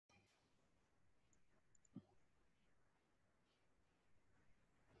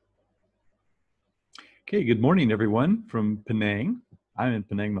Okay, good morning, everyone from Penang. I'm in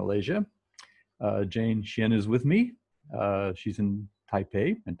Penang, Malaysia. Chien is with me. She's in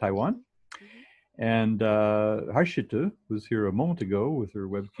Taipei in Taiwan. And Harshita was here a moment ago with her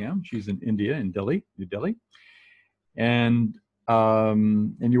webcam. She's in India, in Delhi, New Delhi. And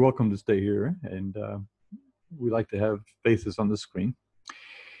you're welcome to stay here. And we like to have faces on the screen.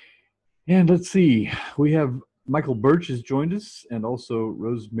 And let's see, we have Michael Birch has joined us, and also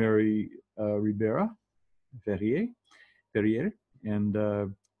Rosemary Ribera Ferrier, and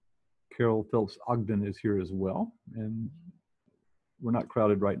Carol Phelps Ogden is here as well. And we're not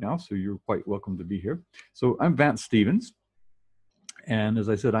crowded right now, so you're quite welcome to be here. So I'm Vance Stevens, and as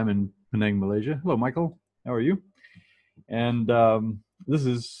I said, I'm in Penang, Malaysia. Hello, Michael. How are you? And this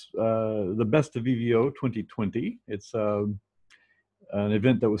is the Best of EVO 2020. It's an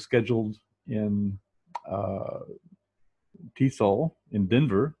event that was scheduled in TESOL in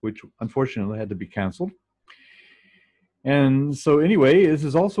Denver, which unfortunately had to be canceled. And so anyway, this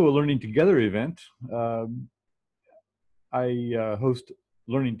is also a Learning Together event. I host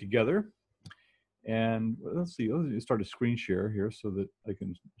Learning Together. And let's see, let's start a screen share here so that I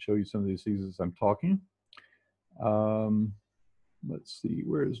can show you some of these things as I'm talking. Let's see,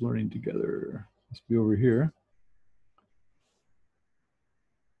 where is Learning Together? Let's be over here.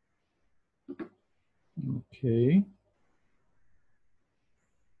 Okay.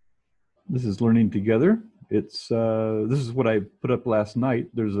 This is Learning Together. It's this is what I put up last night.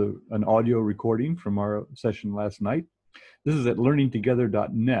 There's an audio recording from our session last night. This is at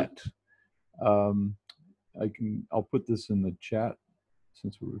learningtogether.net. I'll put this in the chat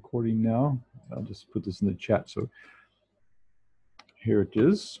since we're recording now. I'll just put this in the chat. So here it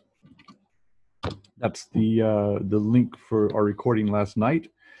is. That's the link for our recording last night.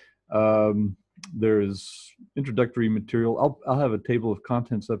 There's introductory material. I'll have a table of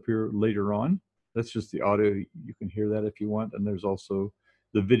contents up here later on. That's just the audio. You can hear that if you want. And there's also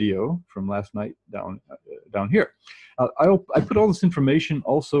the video from last night down here. I put all this information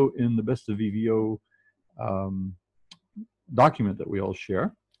also in the Best of EVO document that we all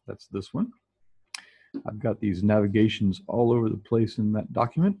share. That's this one. I've got these navigations all over the place in that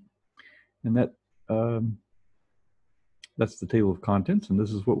document. And that's the table of contents, and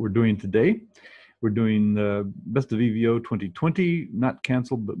this is what we're doing today. We're doing the Best of EVO 2020, not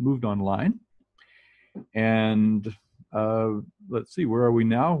canceled, but moved online. And let's see, where are we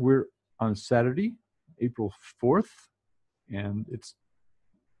now? We're on Saturday, April 4th, and it's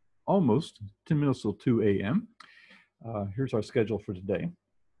almost 10 minutes till 2 a.m. Here's our schedule for today.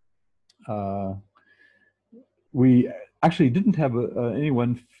 We actually didn't have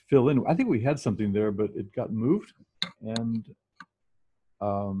anyone fill in. I think we had something there, but it got moved. And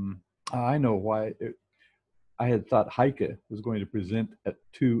I know why. I had thought Heike was going to present at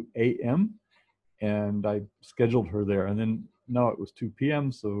 2 a.m. and I scheduled her there. And then no, it was 2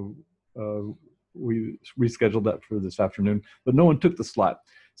 p.m. So we rescheduled that for this afternoon, but no one took the slot.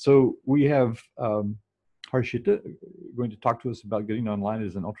 So we have Harshita going to talk to us about getting online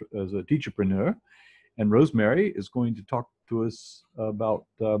as a teacherpreneur. And Rosemary is going to talk to us about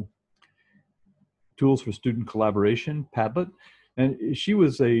tools for student collaboration, Padlet. And she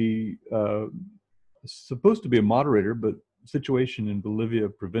was supposed to be a moderator, but situation in Bolivia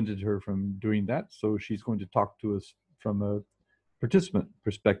prevented her from doing that. So she's going to talk to us from a participant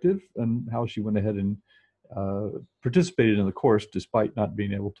perspective and how she went ahead and participated in the course despite not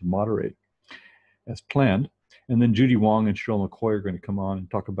being able to moderate as planned. And then Judy Wong and Cheryl McCoy are going to come on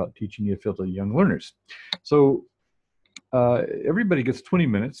and talk about teaching EFL to young learners. So everybody gets 20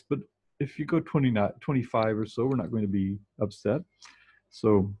 minutes, but if you go 25 or so, we're not going to be upset.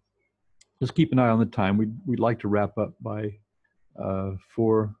 So just keep an eye on the time. We'd like to wrap up by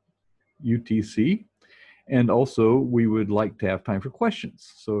 4 UTC. And also, we would like to have time for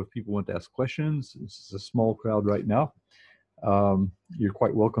questions. So if people want to ask questions, this is a small crowd right now. You're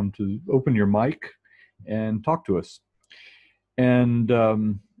quite welcome to open your mic and talk to us. And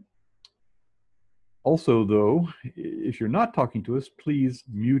also, though, if you're not talking to us, please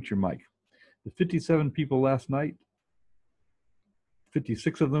mute your mic. The 57 people last night,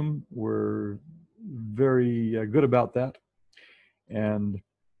 56 of them were very good about that. And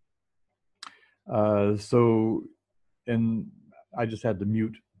and I just had to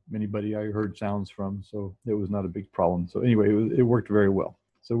mute anybody I heard sounds from, so it was not a big problem. So anyway, it worked very well.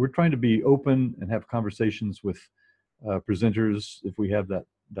 So we're trying to be open and have conversations with presenters if we have that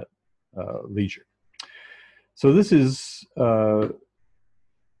leisure. So this is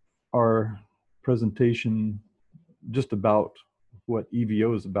our presentation just about what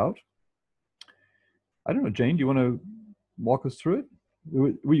EVO is about. I don't know, Jane, do you want to walk us through it?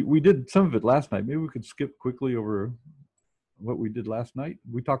 We did some of it last night. Maybe we could skip quickly over what we did last night.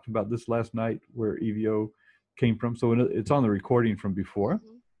 We talked about this last night, where EVO came from. So it's on the recording from before.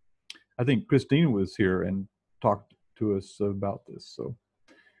 Mm-hmm. I think Christine was here and talked to us about this. So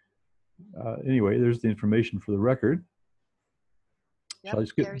anyway, there's the information for the record. Yep, Shall I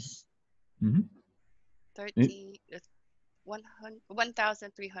skip? there's Mm-hmm.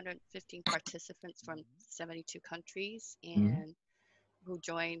 1,315 participants from 72 countries and who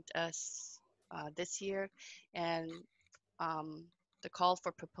joined us this year. And the call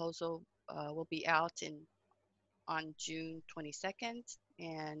for proposal will be out on June 22nd,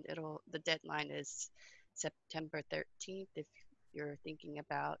 and the deadline is September 13th if you're thinking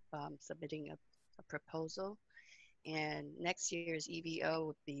about submitting a proposal. And next year's EVO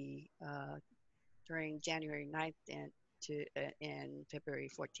would be during January 9th and February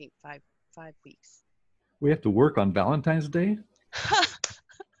 14th, five weeks. We have to work on Valentine's Day?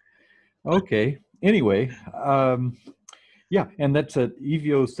 Okay. Anyway, yeah, and that's at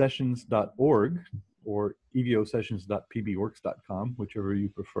evosessions.org or evosessions.pbworks.com, whichever you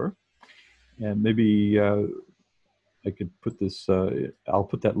prefer. And maybe I could put this, I'll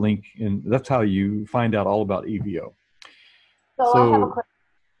put that link in. That's how you find out all about EVO. So I have a question.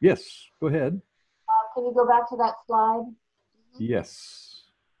 Yes, go ahead. Can you go back to that slide? Yes.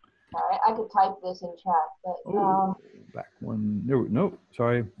 All right, I could type this in chat, but back one. No,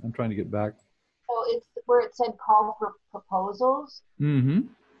 sorry, I'm trying to get back. So it's where it said call for proposals. Mm-hmm.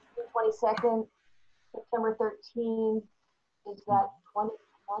 22nd, September 13th. Is that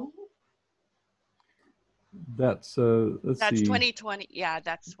 2020? That's let's that's see. 2020. Yeah,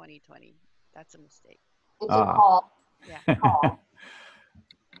 that's 2020. That's a mistake. It's a call. Yeah. Call.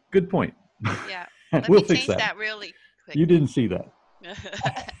 Good point. Yeah. We'll fix that really quick. You didn't see that.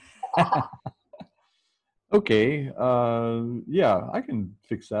 Okay. Yeah, I can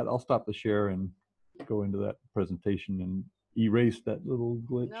fix that. I'll stop the share and go into that presentation and erase that little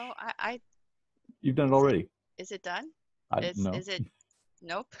glitch. No, You've done it already. Is it done? No. Is it?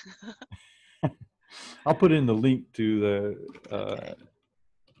 Nope. I'll put in the link to the Okay.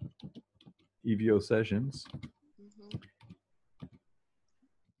 EVO sessions. Mm-hmm.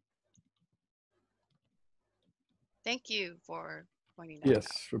 Thank you for pointing that out. Yes,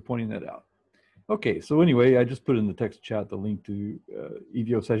 for pointing that out. Okay, so anyway, I just put in the text chat the link to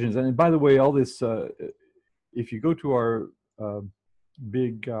EVO sessions. And by the way, all this, if you go to our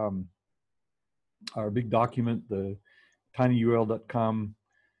big document, the tinyurl.com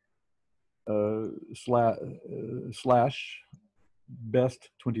slash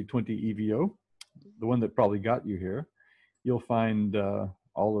best 2020 EVO, the one that probably got you here, you'll find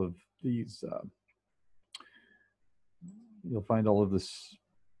all of these. You'll find all of this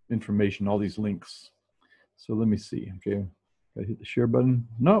information, all these links. So let me see. Okay, gotta hit the share button.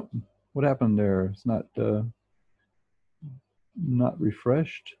 Nope. What happened there? It's not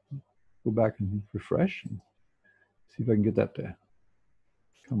refreshed. Go back and refresh and see if I can get that to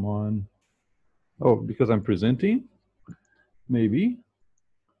come on. Oh, because I'm presenting? Maybe.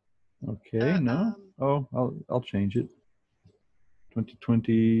 Okay, no. Oh, I'll change it.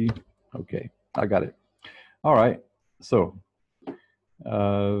 2020. Okay, I got it. All right. So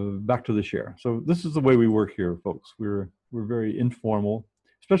back to the share. So this is the way we work here, folks. We're very informal,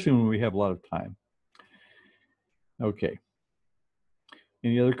 especially when we have a lot of time. Okay.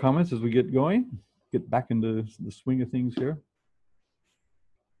 Any other comments as we get going? Get back into the swing of things here.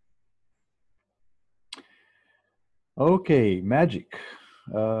 Okay, magic.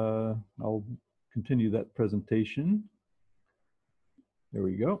 I'll continue that presentation. There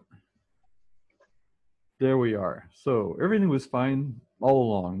we go. There we are. So everything was fine all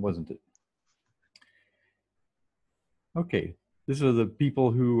along, wasn't it? Okay, these are the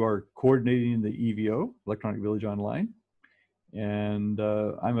people who are coordinating the EVO, Electronic Village Online. And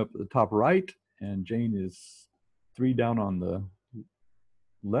I'm up at the top right, and Jane is 3 down on the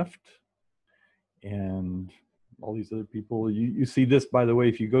left. And all these other people, you see this, by the way,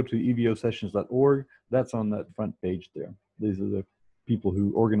 if you go to evosessions.org, that's on that front page there. These are the people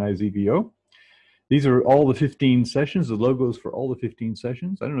who organize EVO. These are all the 15 sessions, the logos for all the 15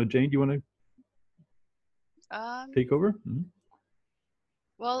 sessions. I don't know, Jane, do you want to take over? Mm-hmm.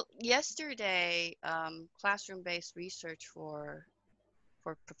 Well, yesterday, classroom-based research for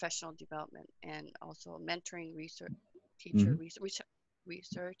professional development and also mentoring research, teacher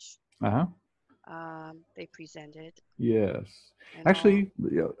research. Uh-huh. They presented. Yes. Actually,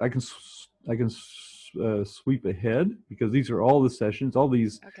 I can sweep ahead because these are all the sessions, all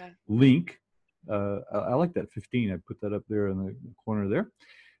these link. I like that 15. I put that up there in the corner there.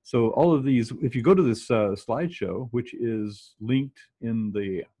 So all of these, if you go to this slideshow, which is linked in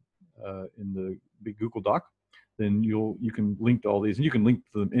the big Google Doc, then you can link to all these, and you can link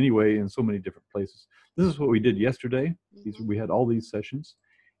to them anyway in so many different places. This is what we did yesterday. We had all these sessions,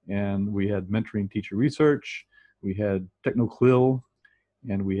 and we had mentoring teacher research, we had techno-CLIL,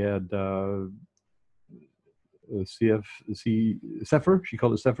 and we had CEFR, she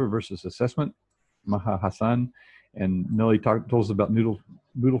called it CEFR versus assessment, Maha Hassan, and Nelly told us about Moodle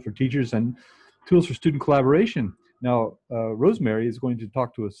for teachers and tools for student collaboration. Now, Rosemary is going to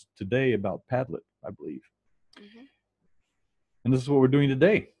talk to us today about Padlet, I believe. And this is what we're doing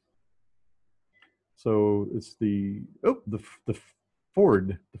today. So it's the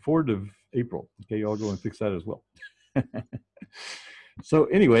Ford of April. Okay, I'll go and fix that as well. So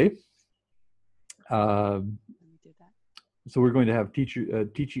anyway, so we're going to have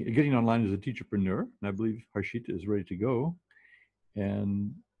getting online as a teacherpreneur, and I believe Harshita is ready to go,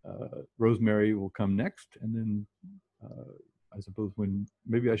 and Rosemary will come next, and then I suppose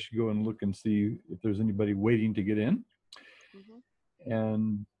maybe I should go and look and see if there's anybody waiting to get in.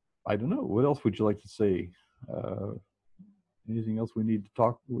 And I don't know, what else would you like to say? Anything else we need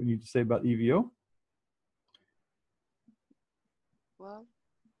to say about EVO? Well,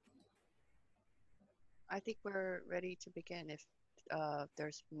 I think we're ready to begin if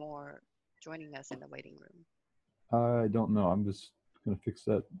there's more joining us in the waiting room. I don't know. I'm just going to fix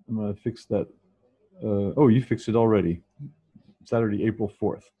that. I'm going to fix that. Oh, you fixed it already. Saturday, April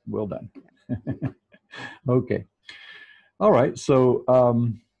 4th. Well done. Okay. All right. So,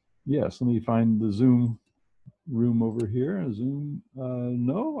 yes, let me find the Zoom room over here. Zoom.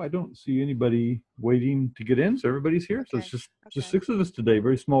 No, I don't see anybody waiting to get in. So everybody's here. Okay. So it's just 6 of us today.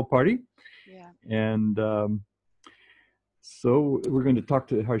 Very small party. Yeah. And so we're going to talk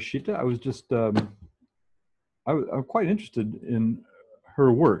to Harshita. I was just, I'm quite interested in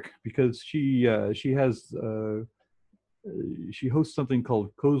her work because she hosts something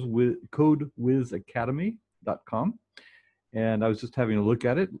called codewizacademy.com, and I was just having a look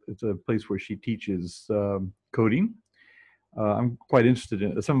at it. It's a place where she teaches coding. I'm quite interested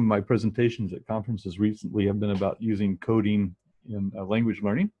in some of my presentations at conferences recently have been about using coding in language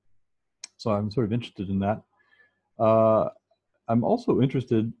learning. So I'm sort of interested in that. I'm also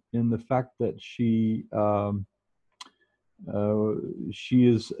interested in the fact that she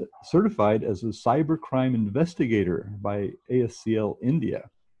is certified as a cybercrime investigator by ASCL India.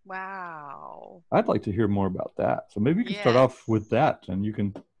 Wow. I'd like to hear more about that. So maybe we can start off with that, and you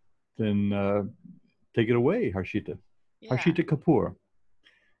can then take it away, Harshita. Yeah. Harshita Kapoor.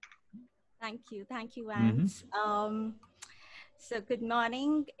 Thank you, Vance. So good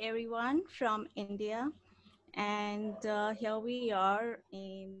morning, everyone from India. And here we are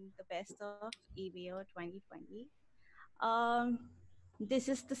in the best of EVO 2020. This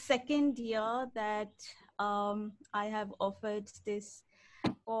is the second year that I have offered this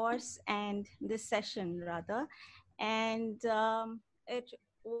course and this session rather. And it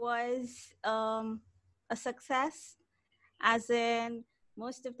was a success, as in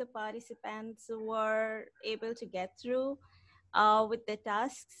most of the participants were able to get through with the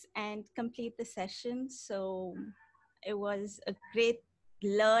tasks and complete the session. So it was a great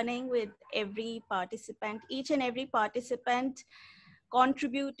learning with every participant. Each and every participant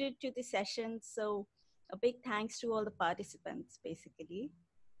contributed to the session. So a big thanks to all the participants, basically.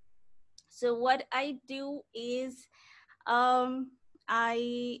 So what I do is,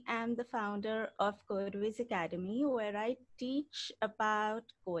 I am the founder of CodeWiz Academy, where I teach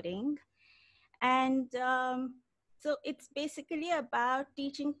about coding. And so it's basically about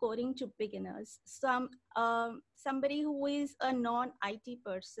teaching coding to beginners. Somebody who is a non-IT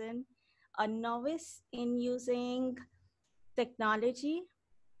person, a novice in using technology.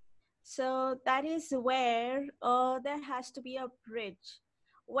 So that is where there has to be a bridge.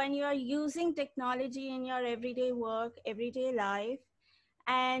 When you are using technology in your everyday work, everyday life,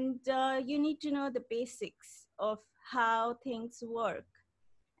 and you need to know the basics of how things work.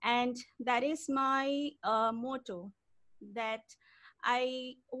 And that is my motto, that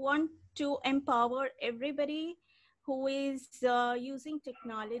I want to empower everybody who is using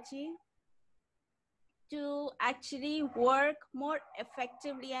technology to actually work more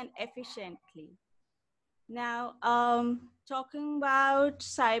effectively and efficiently. Now, talking about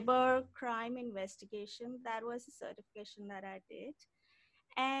cyber crime investigation, that was a certification that I did.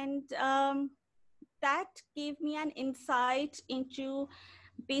 And that gave me an insight into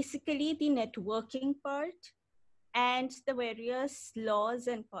basically the networking part and the various laws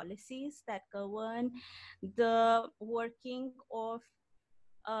and policies that govern the working of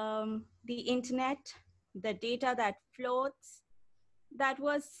the internet, the data that floats, that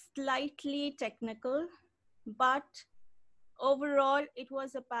was slightly technical, but overall it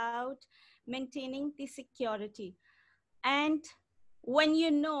was about maintaining the security. And when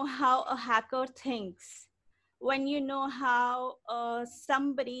you know how a hacker thinks, when you know how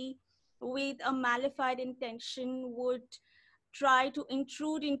somebody with a malified intention would try to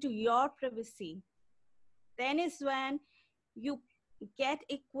intrude into your privacy, then is when you get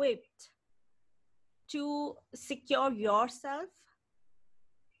equipped to secure yourself.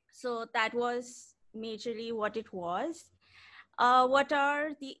 So that was majorly what it was. What are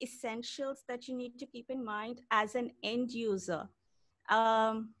the essentials that you need to keep in mind as an end user?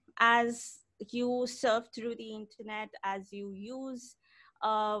 As you surf through the internet, as you use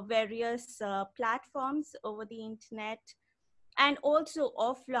various platforms over the internet, and also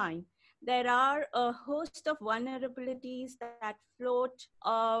offline, there are a host of vulnerabilities that float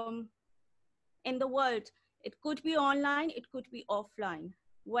in the world. It could be online, it could be offline.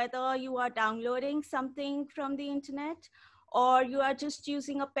 Whether you are downloading something from the internet or you are just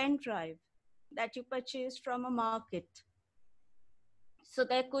using a pen drive that you purchased from a market. So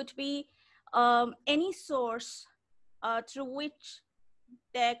there could be any source through which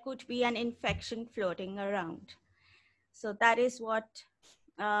there could be an infection floating around. So that is what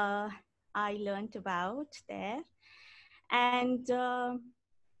I learned about there. And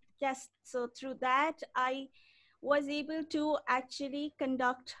yes, so through that, I was able to actually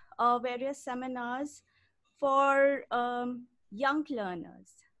conduct various seminars for young learners,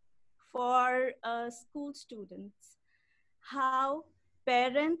 for school students, how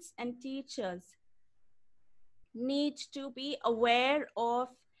parents and teachers need to be aware of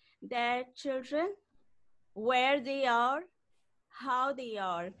their children, where they are, how they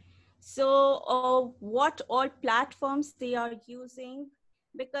are. So what all platforms they are using,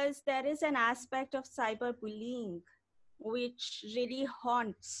 because there is an aspect of cyberbullying which really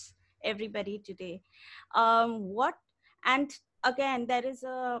haunts everybody today. What and again, there is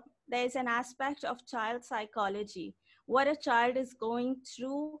an aspect of child psychology, what a child is going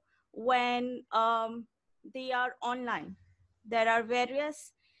through when they are online. There are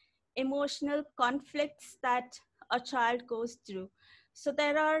various emotional conflicts that a child goes through. So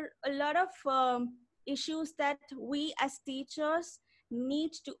there are a lot of issues that we as teachers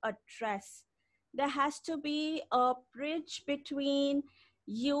need to address. There has to be a bridge between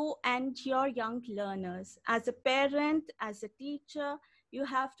you and your young learners. As a parent, as a teacher, you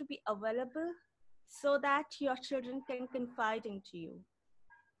have to be available so that your children can confide into you.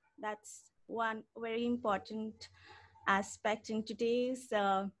 That's one very important aspect in today's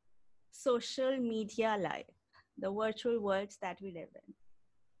social media life, the virtual worlds that we live in.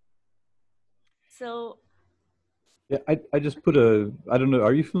 So yeah, I just put I don't know,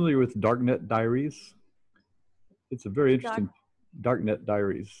 are you familiar with Darknet Diaries? It's a very interesting Darknet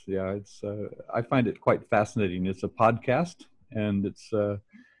Diaries. Yeah, it's I find it quite fascinating. It's a podcast, and it's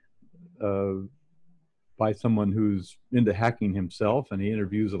by someone who's into hacking himself, and he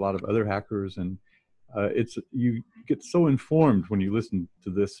interviews a lot of other hackers, and it's you get so informed when you listen to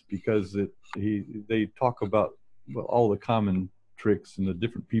this, because they talk about, well, all the common tricks and the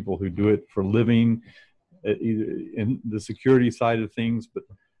different people who do it for a living, either in the security side of things. But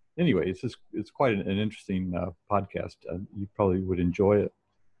anyway, it's quite an interesting podcast. You probably would enjoy it.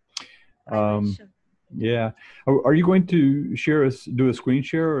 sure. Yeah. Are you going to do a screen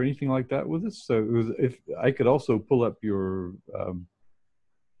share or anything like that with us? So if I could also pull up your.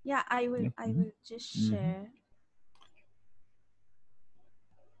 Yeah, I will. Yeah. I will just share.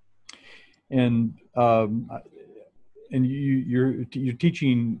 And you're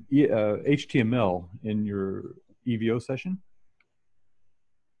teaching HTML in your EVO session?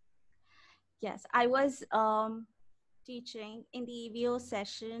 Yes, I was teaching in the EVO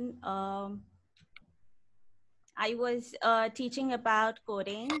session. I was teaching about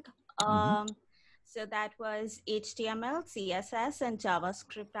coding. So that was HTML, CSS, and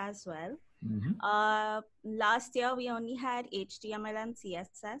JavaScript as well. Last year, we only had HTML and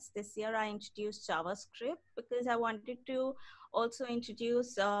CSS. This year, I introduced JavaScript because I wanted to also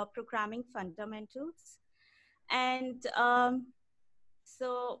introduce programming fundamentals. And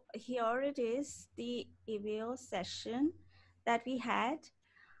so here it is, the EVO session that we had.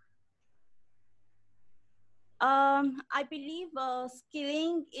 I believe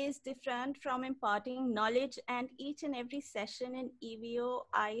skilling is different from imparting knowledge, and each and every session in EVO,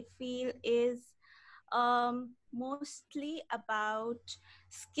 I feel, is mostly about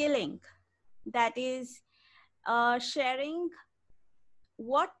skilling. That is sharing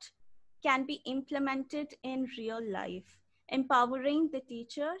what can be implemented in real life, empowering the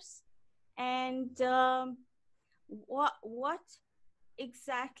teachers, and what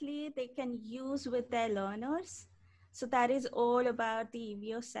exactly they can use with their learners. So that is all about the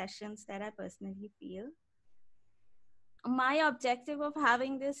EVO sessions that I personally feel. My objective of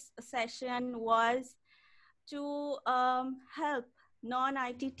having this session was to help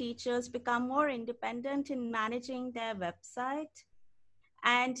non-IT teachers become more independent in managing their website,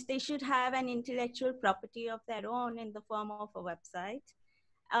 and they should have an intellectual property of their own in the form of a website.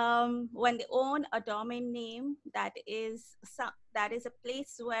 When they own a domain name, that is a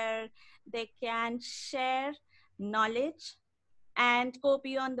place where they can share knowledge and go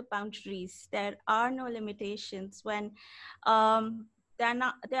beyond the boundaries. There are no limitations when there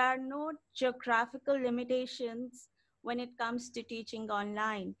are no geographical limitations when it comes to teaching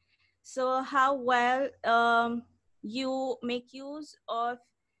online. So how well you make use of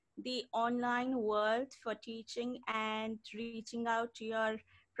the online world for teaching and reaching out to your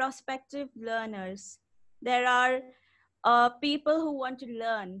prospective learners. There are people who want to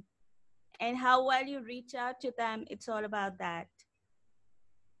learn, and how well you reach out to them, it's all about that.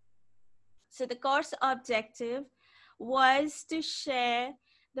 So the course objective was to share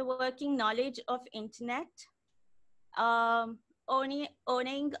the working knowledge of internet, um,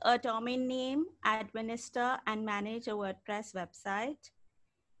 owning a domain name, administer and manage a WordPress website,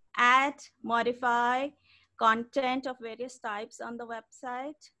 add, modify content of various types on the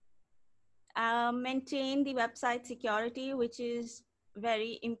website, maintain the website security, which is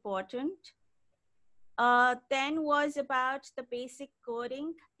very important. Then was about the basic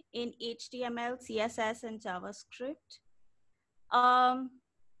coding in HTML, CSS, and JavaScript.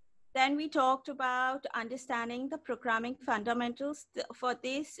 Then we talked about understanding the programming fundamentals. For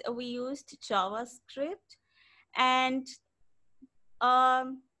this, we used JavaScript, and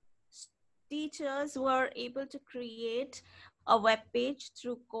um, teachers were able to create a web page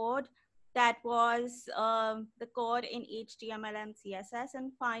through code that was the code in HTML and CSS.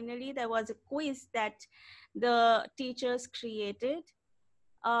 And finally, there was a quiz that the teachers created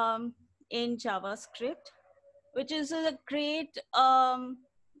in JavaScript, which is a great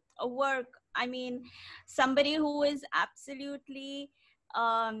work. I mean, somebody who is absolutely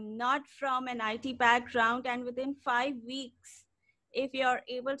not from an IT background, and within 5 weeks, if you're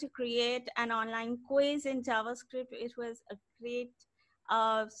able to create an online quiz in JavaScript, it was a great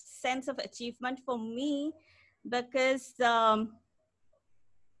sense of achievement for me, because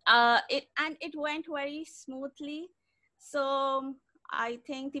it went very smoothly. So I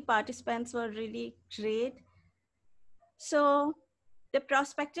think the participants were really great. So the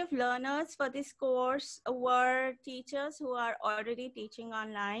prospective learners for this course were teachers who are already teaching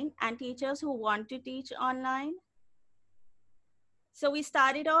online and teachers who want to teach online. So we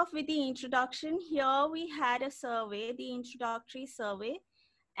started off with the introduction. Here we had a survey, the introductory survey.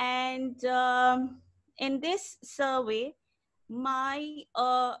 And in this survey, my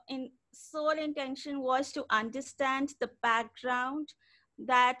sole intention was to understand the background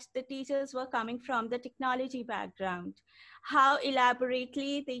that the teachers were coming from, the technology background, how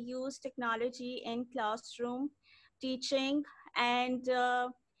elaborately they use technology in classroom teaching, and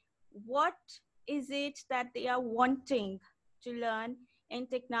what is it that they are wanting to learn in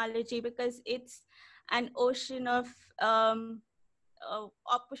technology, because it's an ocean of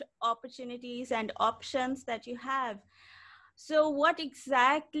opportunities and options that you have. So what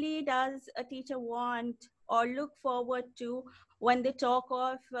exactly does a teacher want or look forward to when they talk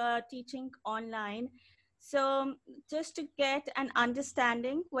of teaching online? So just to get an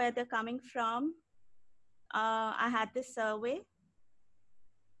understanding where they're coming from, I had this survey.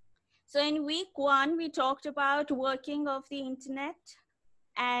 So in week 1, we talked about working of the internet,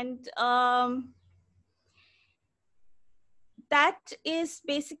 and that is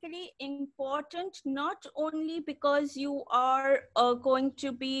basically important not only because you are going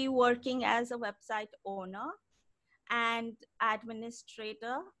to be working as a website owner and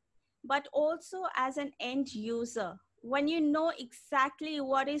administrator, but also as an end user. When you know exactly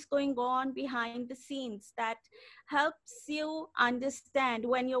what is going on behind the scenes, that helps you understand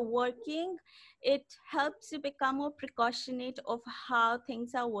when you're working. It helps you become more precautionate of how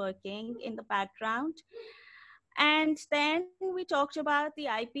things are working in the background. And then we talked about the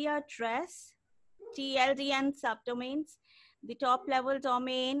IP address, TLD and subdomains, the top level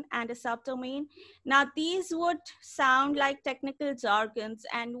domain and a subdomain. Now, these would sound like technical jargons,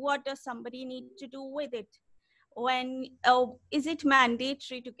 and what does somebody need to do with it? When is it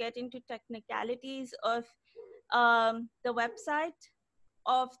mandatory to get into technicalities of the website,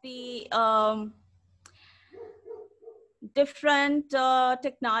 of the different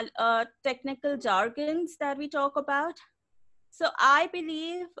technical jargons that we talk about? So I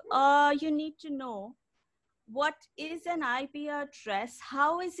believe you need to know what is an IP address?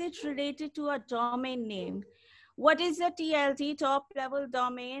 How is it related to a domain name? What is a TLD, top level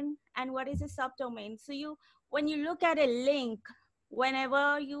domain, and what is a subdomain? So when you look at a link,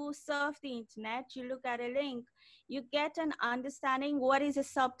 whenever you surf the internet, you look at a link, you get an understanding what is a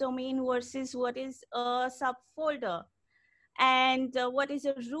subdomain versus what is a subfolder, and what is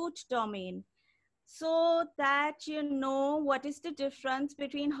a root domain, so that you know what is the difference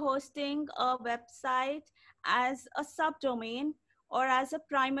between hosting a website as a subdomain or as a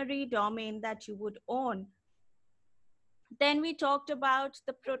primary domain that you would own. Then we talked about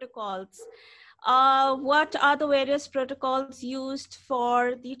the protocols. What are the various protocols used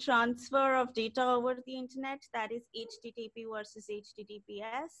for the transfer of data over the internet? That is HTTP versus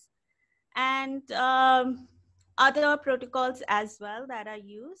HTTPS, and other protocols as well that are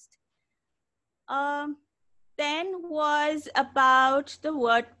used. Then was about the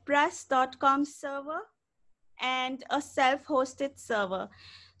WordPress.com server and a self-hosted server.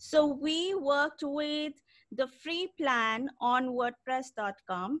 So we worked with the free plan on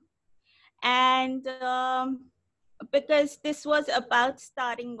WordPress.com, and because this was about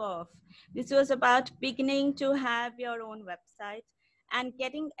starting off, this was about beginning to have your own website and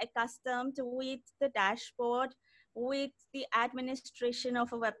getting accustomed with the dashboard, with the administration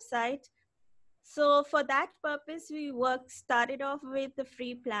of a website. So for that purpose, we started off with the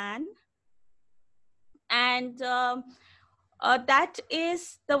free plan, and that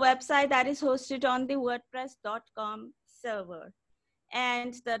is the website that is hosted on the WordPress.com server.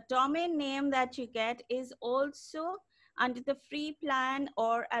 And the domain name that you get is also under the free plan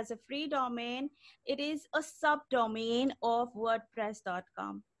or as a free domain. It is a subdomain of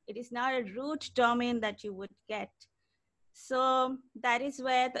WordPress.com. It is not a root domain that you would get. So that is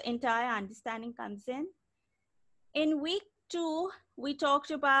where the entire understanding comes in. In week 2, we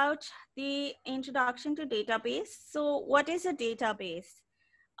talked about the introduction to database. So what is a database?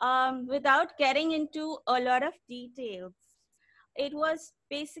 Without getting into a lot of details, it was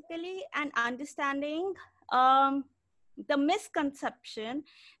basically an understanding the misconception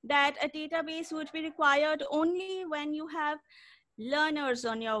that a database would be required only when you have learners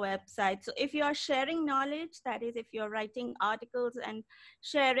on your website. So if you are sharing knowledge, that is if you're writing articles and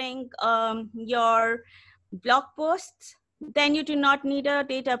sharing your blog posts, then you do not need a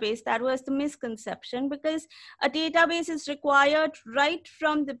database. That was the misconception, because a database is required right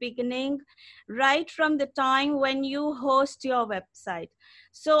from the beginning, right from the time when you host your website.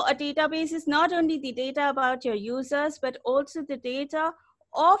 So a database is not only the data about your users, but also the data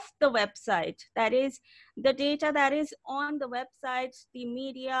of the website. That is the data that is on the website, the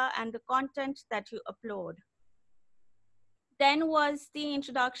media and the content that you upload. Then was the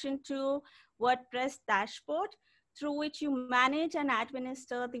introduction to WordPress dashboard, through which you manage and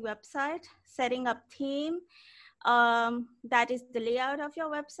administer the website, setting up theme, that is the layout of your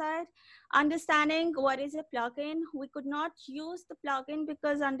website, understanding what is a plugin. We could not use the plugin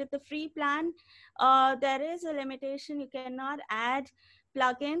because under the free plan, there is a limitation. You cannot add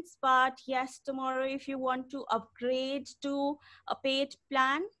plugins, but yes, tomorrow if you want to upgrade to a paid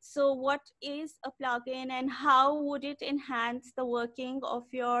plan, so what is a plugin and how would it enhance the working of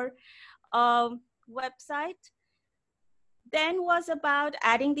your website? Then was about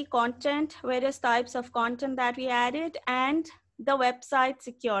adding the content, various types of content that we added, and the website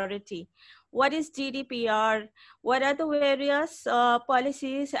security. What is GDPR? What are the various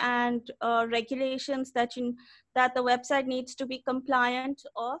policies and regulations that the website needs to be compliant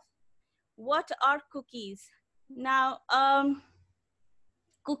of? What are cookies? Now,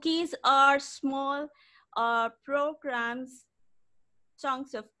 cookies are small programs,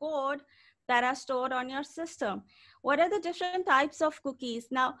 chunks of code that are stored on your system. What are the different types of cookies?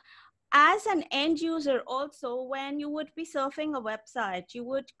 Now, as an end user also, when you would be surfing a website, you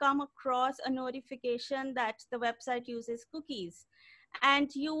would come across a notification that the website uses cookies,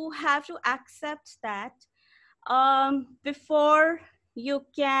 and you have to accept that before you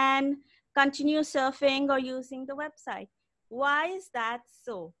can continue surfing or using the website. Why is that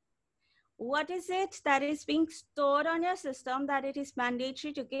so? What is it that is being stored on your system that it is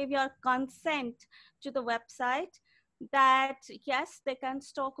mandatory to give your consent to the website that yes, they can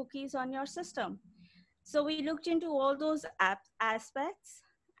store cookies on your system? So we looked into all those aspects,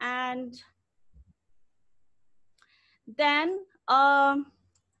 and then,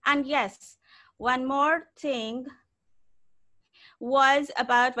 and yes, one more thing was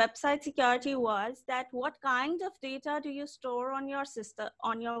about website security was that what kind of data do you store on your system,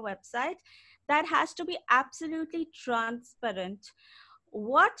 on your website? That has to be absolutely transparent.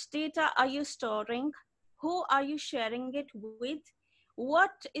 What data are you storing? Who are you sharing it with?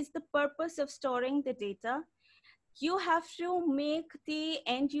 what is the purpose of storing the data? You have to make the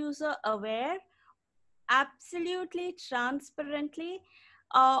end user aware absolutely transparently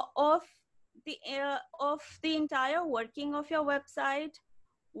of the entire working of your website.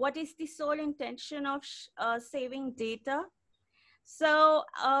 What is the sole intention of saving data? So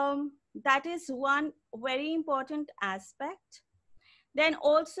that is one very important aspect. Then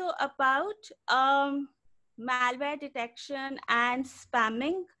also about malware detection and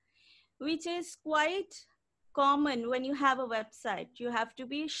spamming, which is quite common when you have a website. You have to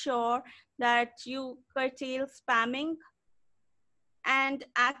be sure that you curtail spamming and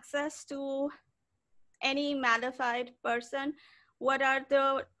access to any malified person. What are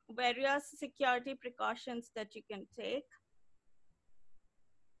the various security precautions that you can take?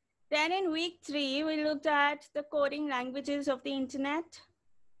 Then in week 3, we looked at the coding languages of the internet.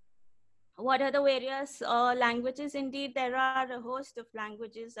 What are the various languages? Indeed, there are a host of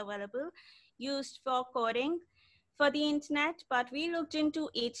languages available used for coding for the internet, but we looked into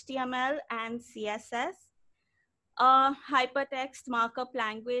HTML and CSS, hypertext markup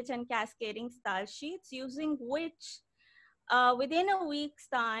language, and cascading style sheets, using which within a week's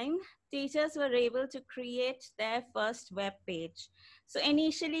time, teachers were able to create their first web page. So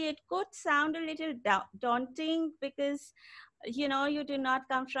initially it could sound a little daunting because, you know, you do not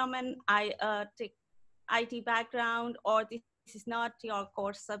come from an IT background, or this is not your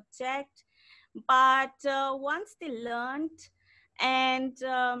core subject. But once they learned and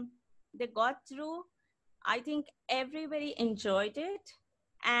they got through, I think everybody enjoyed it.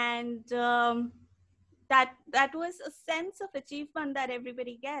 And that was a sense of achievement that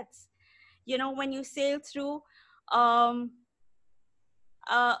everybody gets. You know, when you sail through a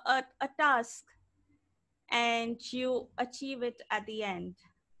task and you achieve it at the end.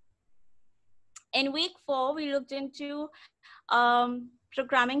 In week 4, we looked into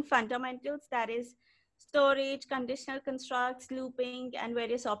programming fundamentals, that is storage, conditional constructs, looping, and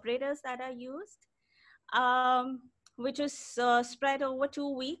various operators that are used, which was spread over 2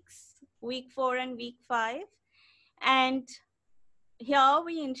 weeks, week 4 and week 5. And here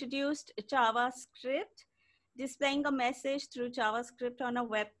we introduced JavaScript, displaying a message through JavaScript on a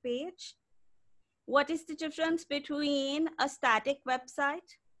web page. What is the difference between a static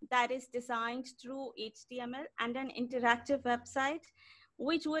website that is designed through HTML and an interactive website,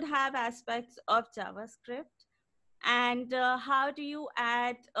 which would have aspects of JavaScript? And how do you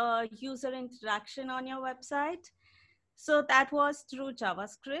add user interaction on your website? So that was through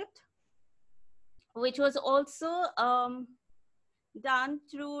JavaScript, which was also done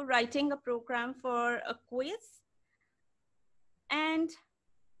through writing a program for a quiz. And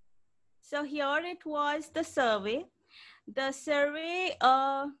so here it was the survey. The survey,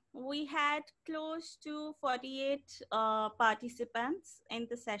 we had close to 48 participants in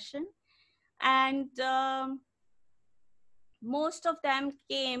the session. And most of them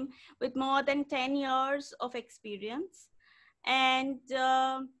came with more than 10 years of experience. And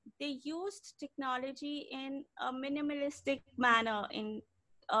they used technology in a minimalistic manner. In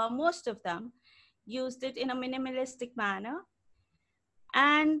most of them used it in a minimalistic manner.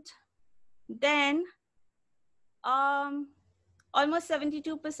 And then almost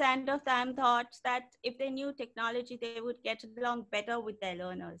 72% of them thought that if they knew technology, they would get along better with their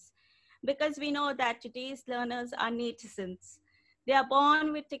learners. Because we know that today's learners are netizens. They are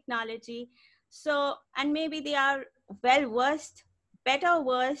born with technology. So, and maybe they are well versed, better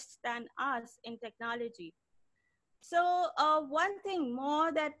versed than us in technology. So one thing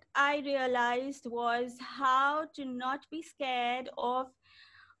more that I realized was how to not be scared of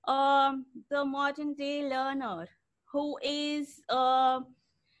the modern day learner who is better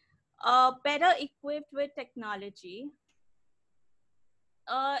equipped with technology,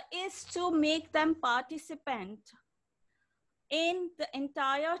 is to make them participant in the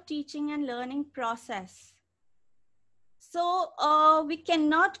entire teaching and learning process. So we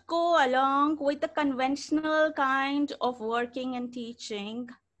cannot go along with the conventional kind of working and teaching.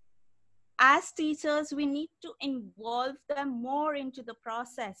 As teachers, we need to involve them more into the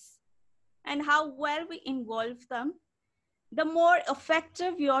process. And how well we involve them, the more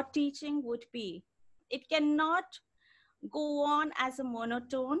effective your teaching would be. It cannot go on as a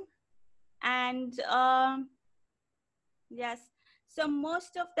monotone. And yes, so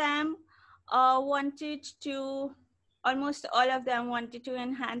most of them wanted to, almost all of them wanted to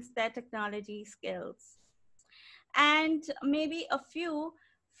enhance their technology skills. And maybe a few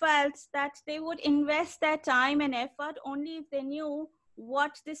felt that they would invest their time and effort only if they knew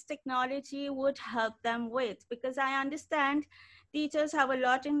what this technology would help them with. Because I understand teachers have a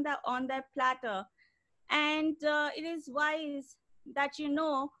lot on their platter, and it is wise that you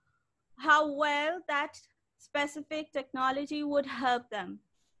know how well that specific technology would help them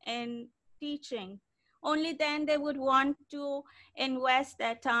in teaching. Only then they would want to invest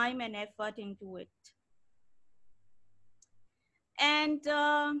their time and effort into it. And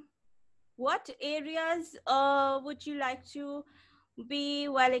what areas would you like to be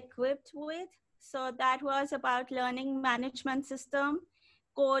well equipped with? So that was about learning management system,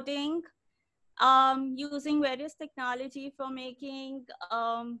 coding, using various technology for making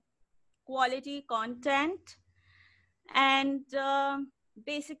quality content. And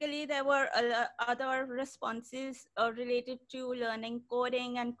basically there were other responses related to learning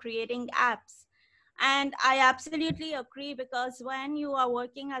coding and creating apps. And I absolutely agree, because when you are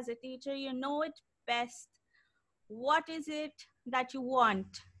working as a teacher, you know it best. What is it that you want?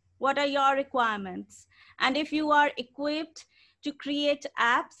 What are your requirements? And if you are equipped to create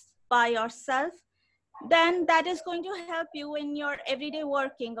apps by yourself, then that is going to help you in your everyday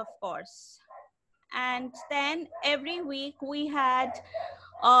working, of course. And then every week we had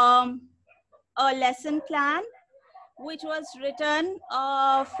a lesson plan, which was written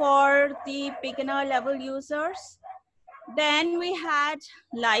for the beginner level users. Then we had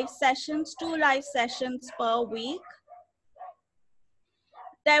live sessions, 2 live sessions per week.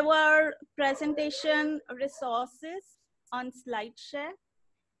 There were presentation resources on SlideShare.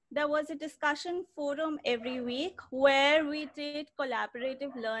 There was a discussion forum every week where we did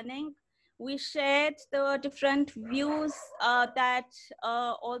collaborative learning. We shared the different views that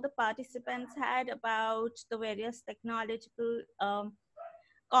all the participants had about the various technological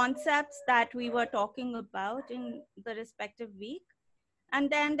concepts that we were talking about in the respective week. And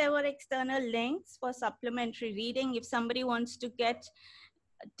then there were external links for supplementary reading if somebody wants to get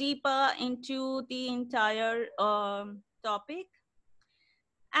deeper into the entire topic.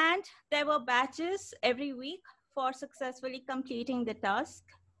 And there were batches every week for successfully completing the task.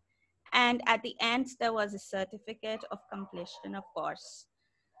 And at the end, there was a certificate of completion, of course.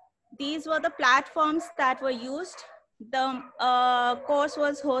 These were the platforms that were used. The course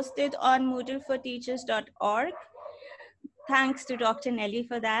was hosted on moodleforteachers.org. Thanks to Dr. Nelly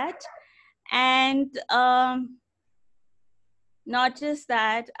for that. And not just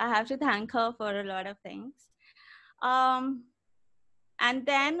that, I have to thank her for a lot of things. And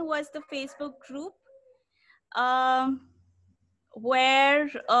then was the Facebook group, where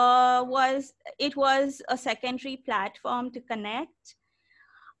it was a secondary platform to connect,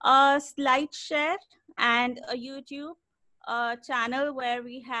 SlideShare, and a YouTube channel where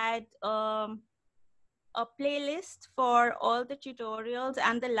we had a playlist for all the tutorials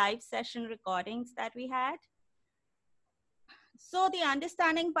and the live session recordings that we had. So the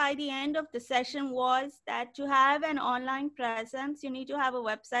understanding by the end of the session was that to have an online presence, you need to have a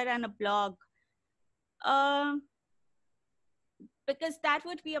website and a blog. Because that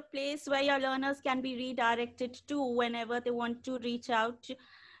would be a place where your learners can be redirected to whenever they want to reach out to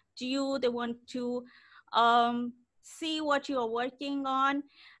you, they want to see what you are working on.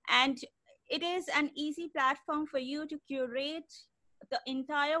 And it is an easy platform for you to curate the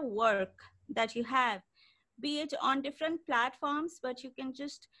entire work that you have, be it on different platforms, but you can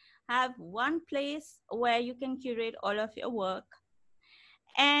just have one place where you can curate all of your work.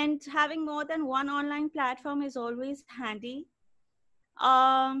 And having more than one online platform is always handy,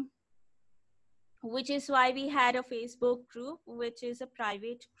 which is why we had a Facebook group, which is a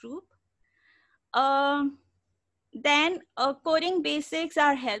private group. Then coding basics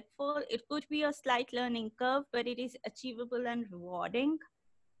are helpful. It could be a slight learning curve, but it is achievable and rewarding.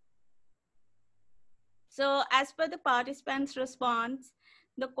 So as per the participants' response,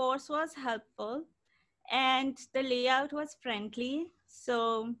 the course was helpful and the layout was friendly.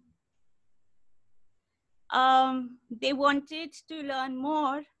 So they wanted to learn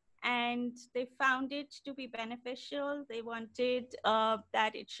more and they found it to be beneficial. They wanted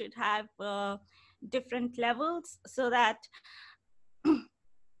that it should have different levels so that,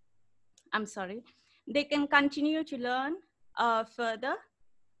 I'm sorry, they can continue to learn further.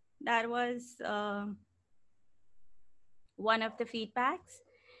 That was one of the feedbacks.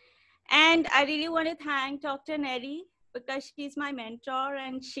 And I really want to thank Dr. Nelly, because she's my mentor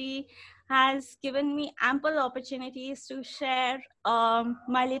and she has given me ample opportunities to share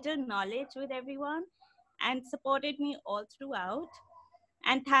my little knowledge with everyone and supported me all throughout.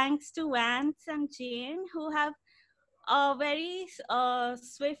 And thanks to Vance and Chien, who have very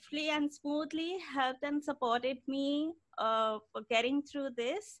swiftly and smoothly helped and supported me for getting through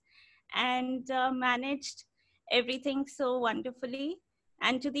this and managed everything so wonderfully.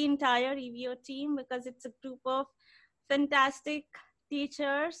 And to the entire EVO team, because it's a group of fantastic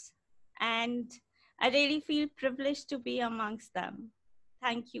teachers and I really feel privileged to be amongst them.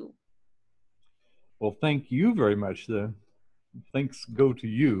 Thank you. Well, thank you very much. The thanks go to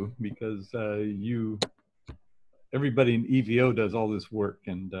you because everybody in EVO does all this work,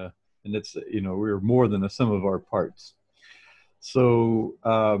 and it's, you know, we're more than a sum of our parts. So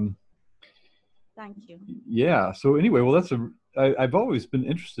thank you. Yeah. So anyway, well, I've always been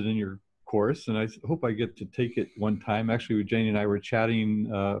interested in your course, and I hope I get to take it one time. Actually, Jane and I were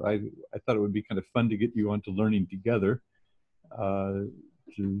chatting. I thought it would be kind of fun to get you onto Learning Together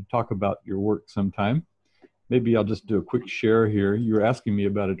to talk about your work sometime. Maybe I'll just do a quick share here. You were asking me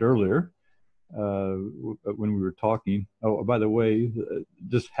about it earlier when we were talking. Oh, by the way,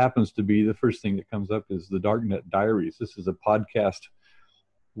 this happens to be the first thing that comes up is the Darknet Diaries. This is a podcast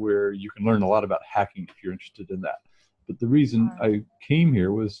where you can learn a lot about hacking if you're interested in that. But the reason I came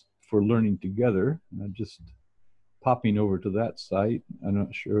here was for Learning Together. And I'm just popping over to that site. I'm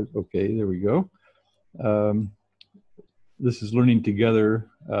not sure. Okay, there we go. This is Learning Together.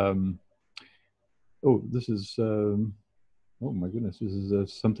 Oh, this is, oh my goodness, this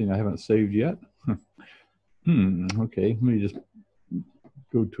is something I haven't saved yet. Okay, let me just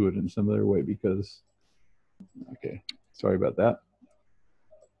go to it in some other way because, okay, sorry about that.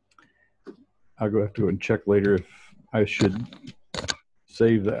 I'll go have to go and check later if I should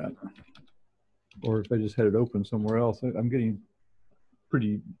save that or if I just had it open somewhere else. I'm getting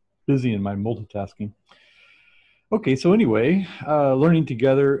pretty busy in my multitasking. Okay, so anyway, Learning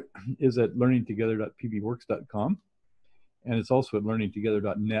Together is at learningtogether.pbworks.com, and it's also at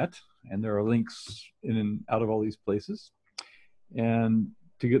learningtogether.net, and there are links in and out of all these places. And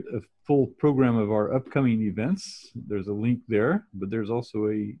to get a full program of our upcoming events, there's a link there, but there's also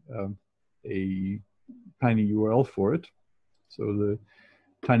a tiny URL for it. So the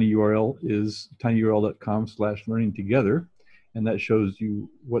tiny URL is tinyurl.com/learningtogether, and that shows you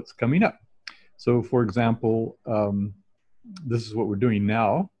what's coming up. So for example, this is what we're doing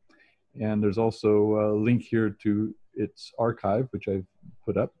now, and there's also a link here to its archive, which I've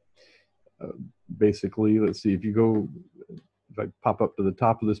put up. Basically, let's see, if you go, if I pop up to the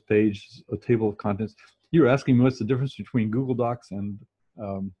top of this page, a table of contents. You were asking me what's the difference between Google Docs and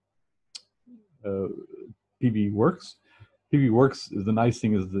PBWorks. PBWorks, the nice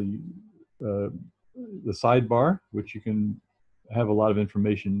thing is the sidebar, which you can have a lot of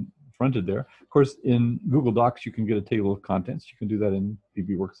information fronted there. Of course, in Google Docs, you can get a table of contents. You can do that in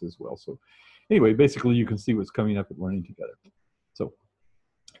PBWorks as well. So anyway, basically, you can see what's coming up at Learning Together. So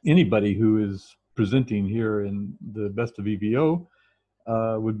anybody who is presenting here in the Best of EVO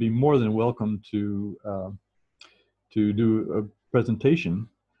would be more than welcome to do a presentation.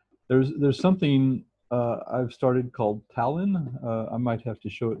 There's something I've started called Talon. I might have to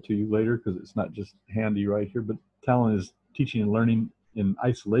show it to you later because it's not just handy right here, but Talon is teaching and learning in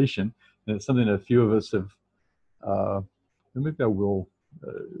isolation, and it's something that a few of us have, maybe I will,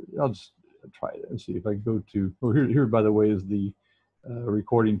 I'll just try it and see if I go to, oh, here by the way is the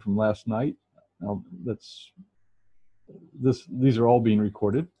recording from last night. Now these are all being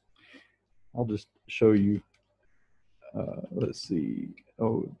recorded. I'll just show you, let's see.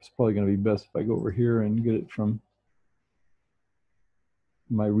 Oh, it's probably going to be best if I go over here and get it from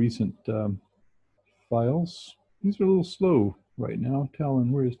my recent files. These are a little slow right now.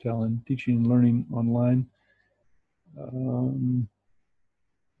 Talon, where is Talon? Teaching and Learning Online. I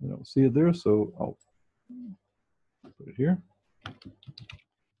don't see it there, so I'll put it here. Okay.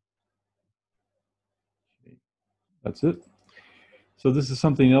 That's it. So this is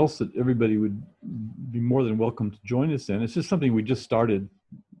something else that everybody would be more than welcome to join us in. It's just something we just started,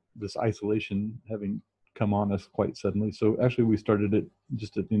 this isolation having come on us quite suddenly. So actually we started it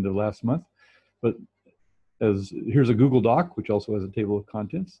just at the end of last month. But here's a Google Doc, which also has a table of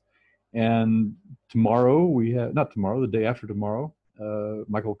contents. And tomorrow we have, not tomorrow, the day after tomorrow,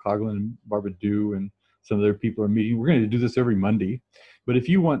 Michael Coughlin and Barbara Dew and some other people are meeting. We're going to do this every Monday. But if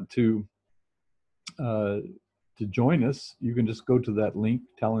you want to join us, you can just go to that link,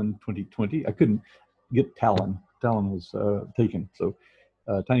 Talon 2020. I couldn't get Talon. Talon was taken. So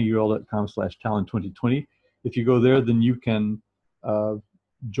tinyurl.com/Talon 2020. If you go there, then you can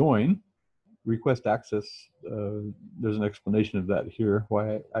join, request access. There's an explanation of that here,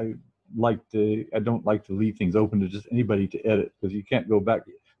 why I don't like to leave things open to just anybody to edit, because you can't go back.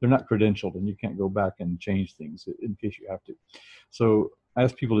 They're not credentialed, and you can't go back and change things in case you have to. So I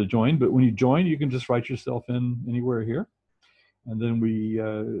ask people to join, but when you join, you can just write yourself in anywhere here, and then we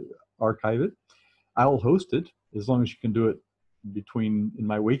archive it. I'll host it as long as you can do it in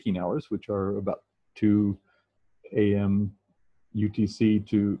my waking hours, which are about 2 a.m. UTC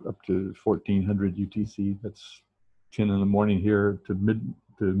to up to 1400 UTC. That's 10 in the morning here to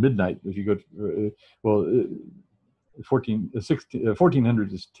midnight. If you go to,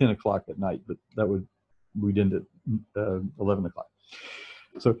 1400 is 10 o'clock at night, but that we'd end at 11 o'clock.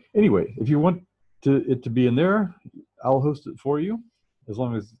 So anyway, if you want it to be in there, I'll host it for you, as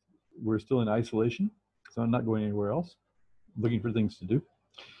long as we're still in isolation. So I'm not going anywhere else, looking for things to do.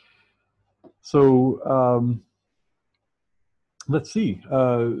 So let's see.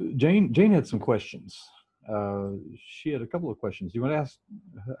 Jane had some questions. She had a couple of questions. You want to ask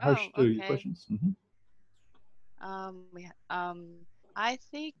Harsh your questions? Mm-hmm. I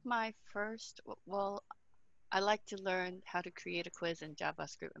think my first, well, I like to learn how to create a quiz in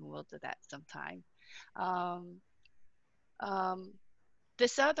JavaScript, and we'll do that sometime.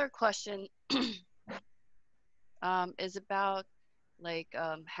 This other question is about, like,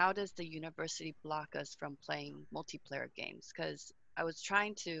 how does the university block us from playing multiplayer games? Because I was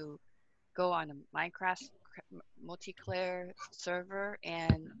trying to go on a Minecraft multiplayer server,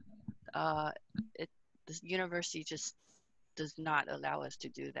 and the university just does not allow us to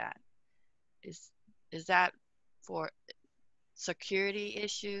do that. Is that for security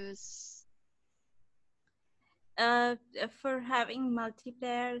issues? For having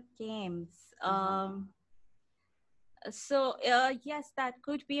multiplayer games. So yes, that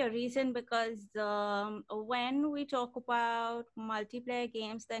could be a reason, because when we talk about multiplayer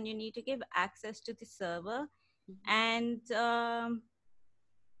games, then you need to give access to the server, and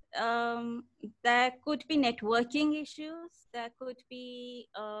there could be networking issues. There could be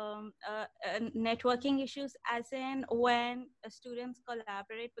networking issues, as in when students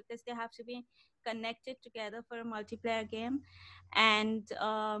collaborate, because they have to be connected together for a multiplayer game, and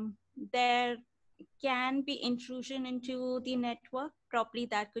there can be intrusion into the network. Probably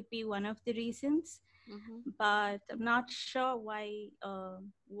that could be one of the reasons, but I'm not sure why.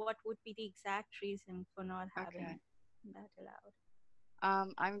 What would be the exact reason for not having that allowed?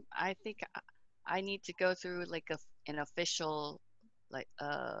 I think I need to go through like an official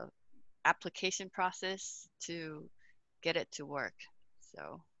application process to get it to work.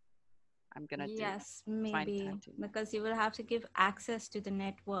 So I'm gonna maybe because you will have to give access to the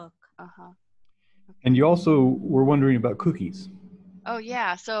network. Okay. And you also were wondering about cookies. Oh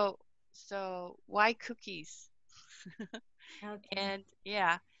yeah, so why cookies? And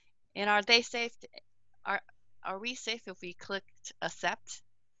yeah, and are they safe? Are we safe if we clicked accept?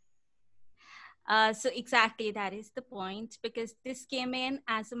 So exactly, that is the point, because this came in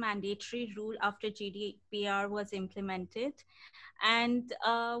as a mandatory rule after GDPR was implemented. And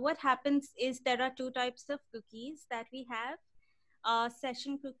what happens is there are two types of cookies that we have,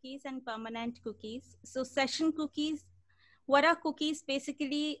 session cookies and permanent cookies. So session cookies, what are cookies?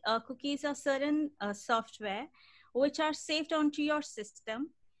 Basically, cookies are certain software which are saved onto your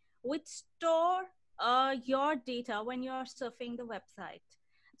system, which store your data when you're surfing the website.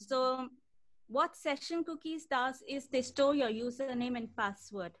 So what session cookies does is they store your username and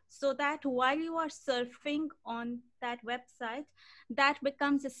password, so that while you are surfing on that website, that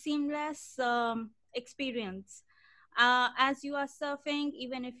becomes a seamless experience. As you are surfing,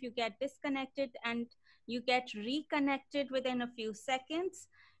 even if you get disconnected and you get reconnected within a few seconds,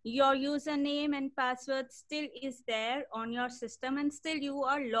 your username and password still is there on your system, and still you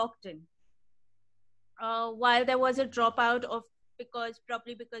are logged in. While there was a dropout of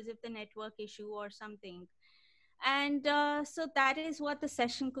probably because of the network issue or something. And so that is what the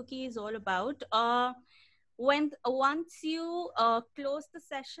session cookie is all about. Once you close the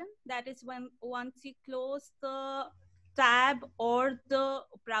session, that is once you close the tab or the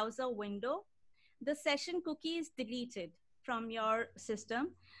browser window, the session cookie is deleted from your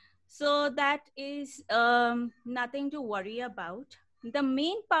system. So that is nothing to worry about. The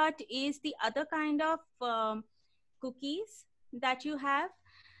main part is the other kind of cookies that you have,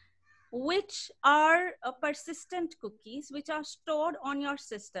 which are persistent cookies, which are stored on your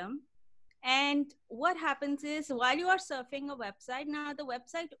system. And what happens is, while you are surfing a website, now the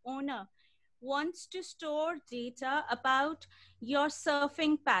website owner wants to store data about your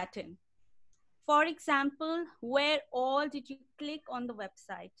surfing pattern. For example, where all did you click on the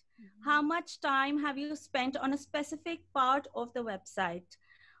website? How much time have you spent on a specific part of the website?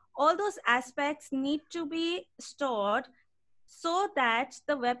 All those aspects need to be stored so that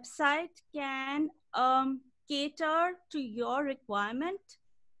the website can cater to your requirement.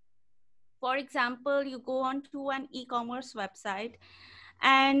 For example, you go onto an e-commerce website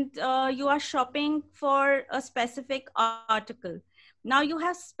and you are shopping for a specific article. Now you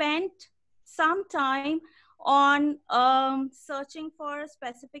have spent some time on searching for a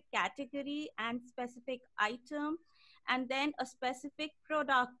specific category and specific item, and then a specific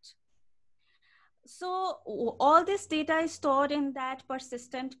product. So all this data is stored in that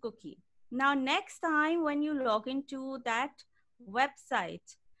persistent cookie. Now, next time when you log into that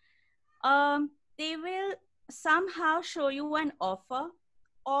website, they will somehow show you an offer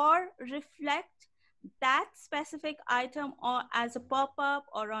or reflect that specific item or as a pop-up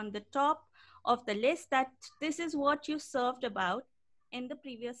or on the top of the list that this is what you served about in the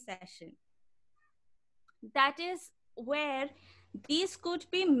previous session. That is where these could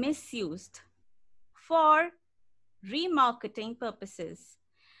be misused for remarketing purposes.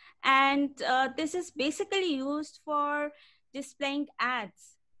 And this is basically used for displaying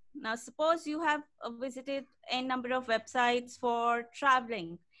ads. Now, suppose you have visited a number of websites for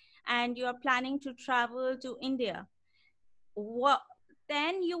traveling and you are planning to travel to India.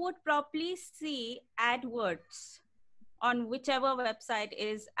 Then you would probably see AdWords on whichever website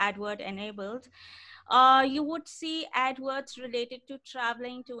is AdWord enabled. You would see AdWords related to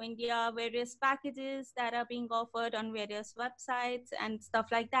traveling to India, various packages that are being offered on various websites and stuff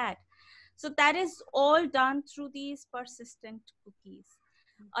like that. So that is all done through these persistent cookies.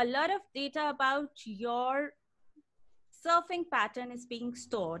 A lot of data about your surfing pattern is being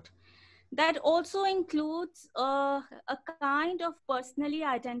stored. That also includes a kind of personally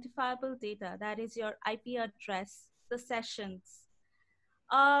identifiable data, that is your IP address, the sessions.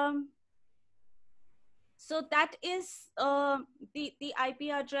 So that is the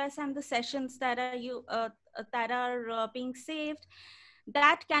IP address and the sessions that are being saved,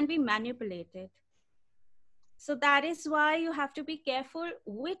 that can be manipulated. So that is why you have to be careful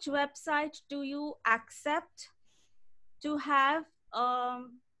which website do you accept to have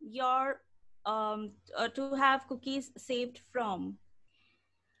to have cookies saved from.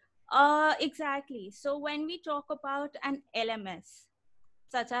 Exactly. So when we talk about an LMS,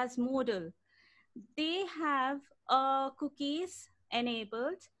 such as Moodle, they have cookies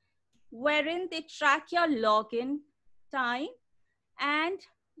enabled wherein they track your login time and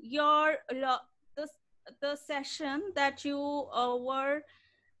your the session that you were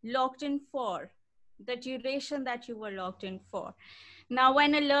logged in for, the duration that you were logged in for. Now,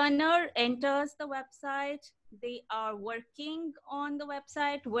 when a learner enters the website, they are working on the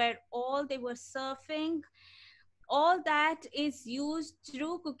website where all they were surfing, all that is used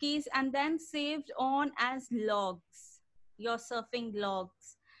through cookies and then saved on as logs, your surfing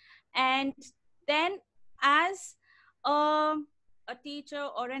logs. And then as a teacher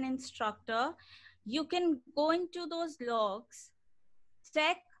or an instructor, you can go into those logs,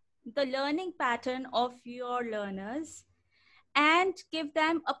 check the learning pattern of your learners, and give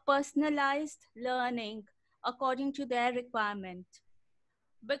them a personalized learning according to their requirement.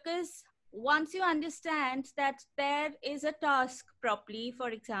 Because once you understand that there is a task properly,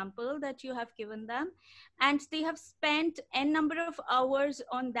 for example, that you have given them, and they have spent n number of hours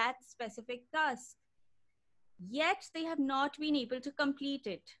on that specific task, yet they have not been able to complete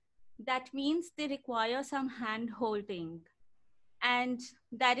it, that means they require some hand holding. And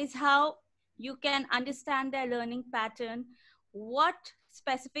that is how you can understand their learning pattern, what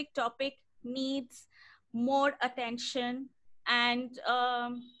specific topic needs more attention and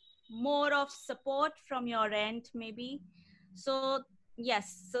more of support from your end, maybe. So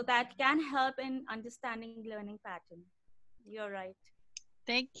yes, so that can help in understanding learning pattern. You're right.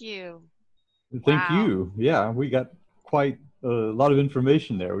 Thank you. Thank Wow. you. Yeah, we got quite a lot of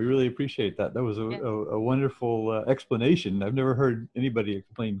information there. We really appreciate that. That was a wonderful explanation. I've never heard anybody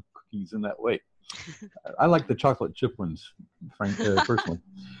explain cookies in that way. I like the chocolate chip ones, personally.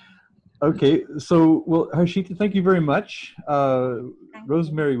 Okay, so, well, Harshita, thank you very much.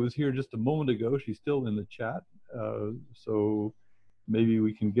 Rosemary was here just a moment ago. She's still in the chat. So maybe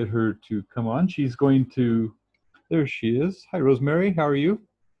we can get her to come on. She's going to, there she is. Hi, Rosemary, how are you?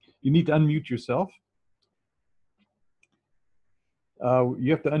 You need to unmute yourself.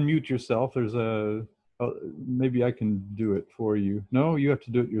 You have to unmute yourself. There's a, maybe I can do it for you. No, you have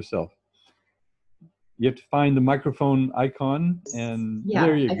to do it yourself. You have to find the microphone icon and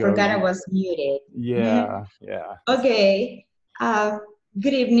there you go. I forgot I was muted. Yeah, yeah. Okay.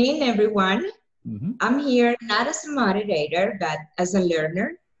 Good evening, everyone. I'm here not as a moderator, but as a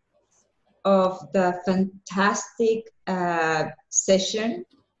learner of the fantastic session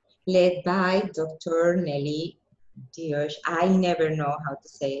led by Dr. Nelly Dios. I never know how to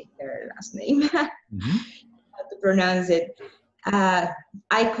say her last name, how to pronounce it.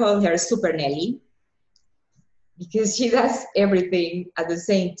 I call her Super Nelly because she does everything at the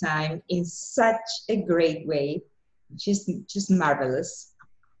same time in such a great way. She's just marvelous.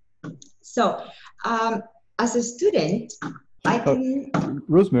 So, as a student, I can...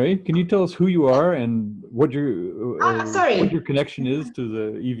 Rosemary, can you tell us who you are and what your, what your connection is to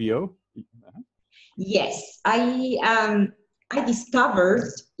the EVO? Yes, I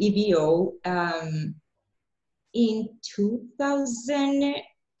discovered EVO in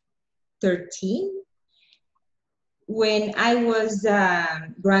 2013 when I was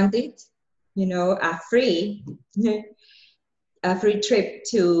granted, you know, a free trip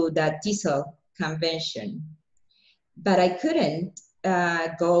to the TESOL convention, but I couldn't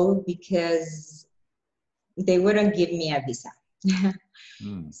go because they wouldn't give me a visa.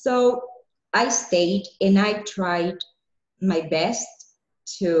 So I stayed and I tried my best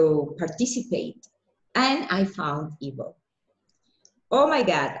to participate, and I found EVO. Oh my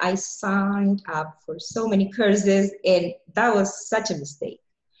God, I signed up for so many courses, and that was such a mistake,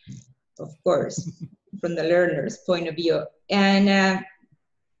 of course, from the learner's point of view. And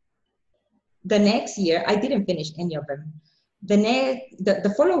the next year, I didn't finish any of them.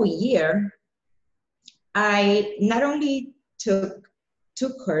 The following year, I not only took 2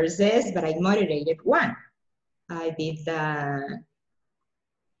 courses, but I moderated 1. I did the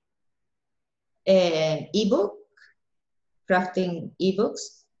ebook, crafting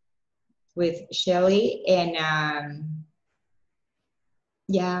ebooks with Shelley, and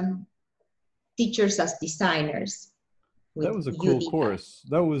yeah, teachers as designers. That was a cool course.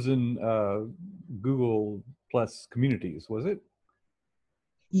 That was in Google Plus Communities, was it?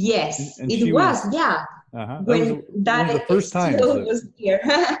 Yes, and it was, yeah. When that was one of the first times was here.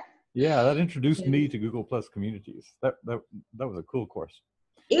 Yeah, that introduced me to Google Plus Communities. That was a cool course.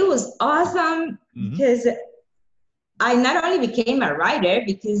 It was awesome because I not only became a writer,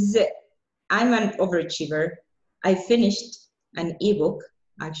 because I'm an overachiever. I finished an ebook,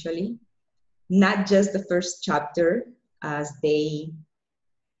 actually, not just the first chapter as they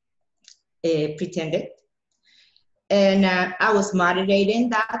pretended. And I was moderating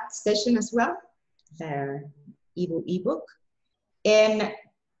that session as well, the EVO ebook. And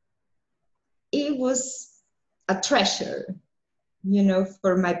it was a treasure, you know,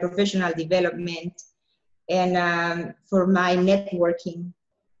 for my professional development and for my networking,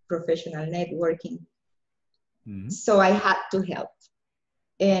 professional networking. So I had to help.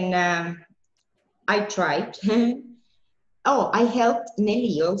 And I tried. Oh, I helped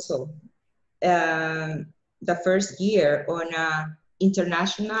Nelly also the first year on an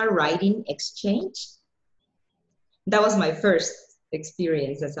international writing exchange. That was my first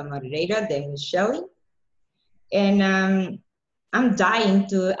experience as a moderator, then with Shelley. And I'm dying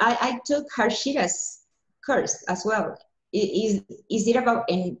to, I took Harshita's course as well. Is it about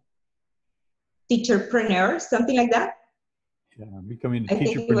a teacherpreneur, something like that? Yeah, becoming a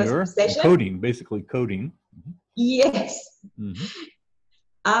teacherpreneur, coding, basically coding. Yes.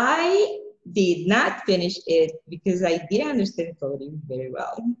 I did not finish it because I didn't understand coding very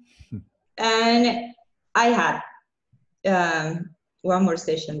well. And I had one more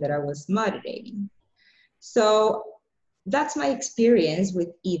session that I was moderating. So that's my experience with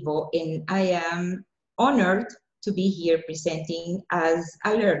EVO, and I am honored to be here presenting as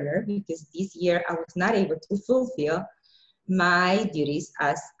a learner because this year I was not able to fulfill my duties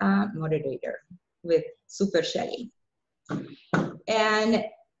as a moderator with Super Shelley. And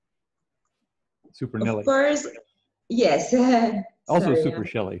Super Nelly. Of course, yes. Also Sorry, Super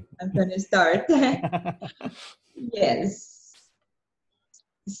Shelley. I'm going to start. Yes.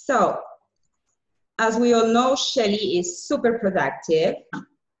 So, as we all know, Shelley is super productive,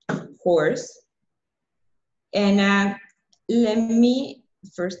 of course. And let me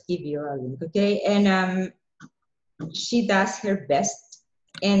first give you a link, okay? And she does her best.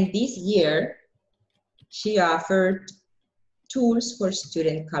 And this year, she offered tools for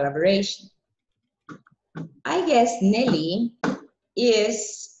student collaboration. I guess Nelly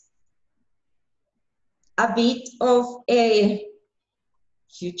is a bit of a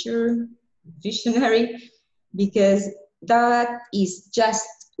future visionary because that is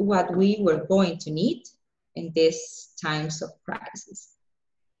just what we were going to need in these times of crisis.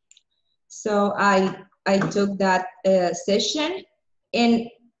 So I took that session, and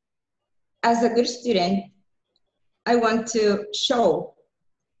as a good student, I want to show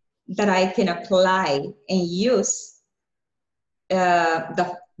that I can apply and use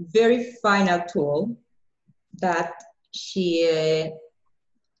the very final tool that she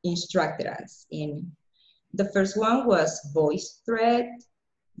instructed us in. The first one was VoiceThread.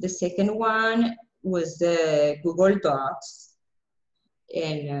 The second one was the Google Docs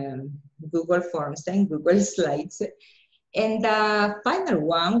and Google Forms and Google Slides. And the final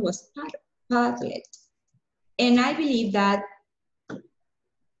one was Padlet. And I believe that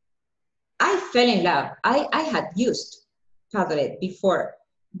I fell in love. I had used Padlet before,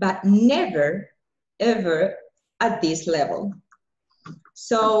 but never, ever at this level.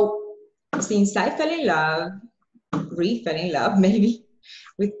 So since I fell in love, fell in love maybe,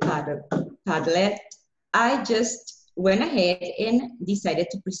 with Padlet, I just went ahead and decided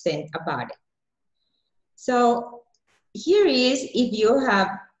to present about it. So here is, if you have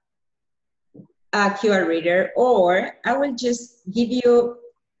a QR reader, or I will just give you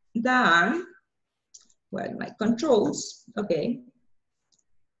the, well, my controls, okay.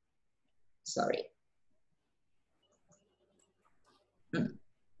 Sorry.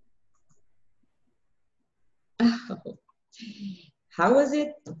 How was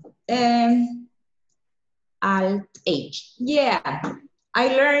it? Alt H. Yeah,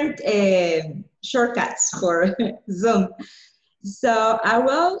 I learned shortcuts for Zoom. So I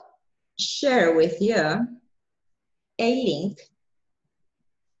will share with you a link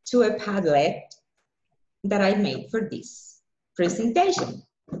to a Padlet that I made for this presentation.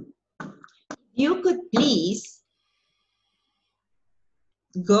 You could please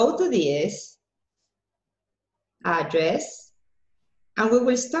go to this address and we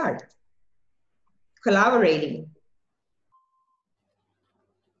will start collaborating.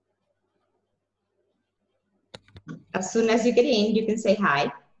 As soon as you get in, you can say hi.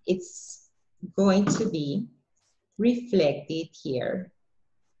 It's going to be reflected here.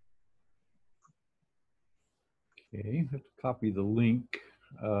 Okay, I have to copy the link.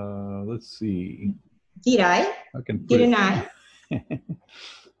 Let's see. Did I? Didn't I?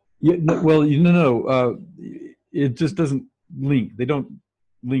 Yeah, no, well, no. It just doesn't link. They don't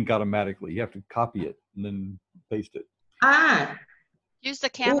link automatically. You have to copy it and then paste it. Ah. Use the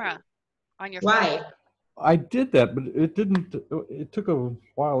camera on your Why? phone. I did that, but it didn't. It took a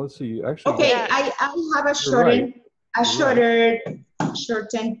while. Let's see. Actually, okay, yeah. I have a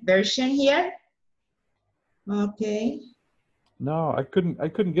shortened version here. Okay. No, I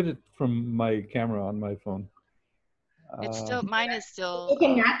couldn't get it from my camera on my phone. It's still, mine is still. You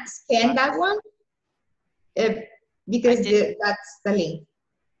cannot scan that one because that's the link.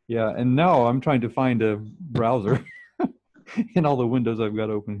 Yeah, and now I'm trying to find a browser in all the windows I've got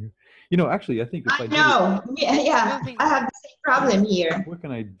open here. You know, actually, I think if I know. Yeah, I have the same problem here. What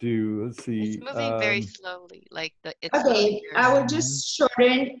can I do? Let's see. It's moving very slowly, like it's. Okay, I will just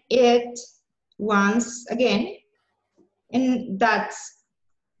shorten it once again, and that's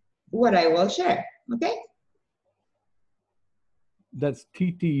what I will share. Okay. That's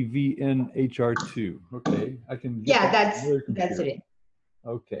TTVNHR2. Okay, I can. Get yeah, that's it.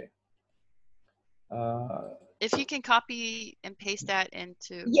 Okay. If you can copy and paste that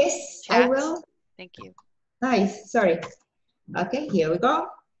into. Yes, chat. I will. Thank you. Nice. Sorry. Okay, here we go.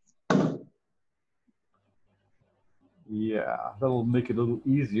 Yeah, that'll make it a little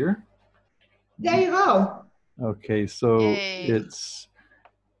easier. There you go. Okay, so Yay. it's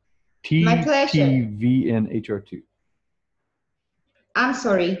My pleasure. TTVNHR2. I'm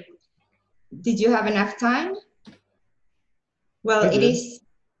sorry. Did you have enough time? Well, it is.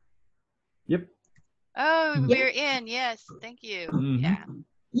 Yep. Oh, we're in. Yes. Thank you. Yeah.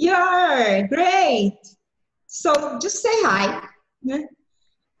 You're great. So just say hi. Okay.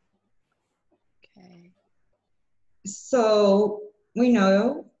 So we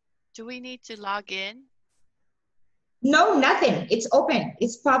know. Do we need to log in? No, nothing. It's open.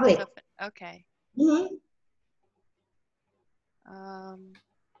 It's public. It's open. Okay.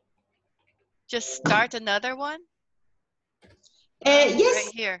 Just start another one? Yes.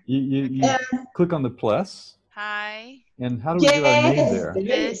 Right here. You click on the plus. Hi. And how do we get our name there?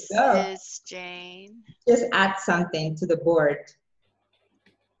 This is Jane. Just add something to the board.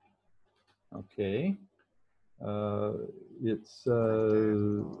 Okay. It's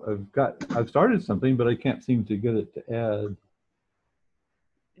I've started something, but I can't seem to get it to add.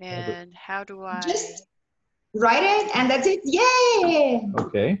 And how do I just write it and that's it? Yay!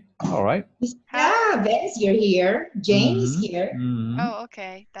 Okay. All right. Yeah, Vance, you're here. Jane is here. Oh,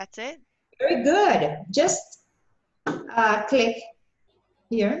 okay. That's it. Very good. Just click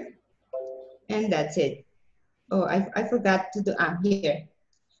here, and that's it. Oh, I forgot to do. Here.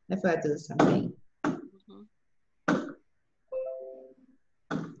 I forgot to do something.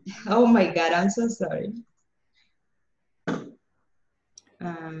 Oh my God, I'm so sorry.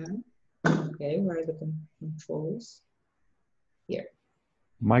 Okay, where are the controls? Here.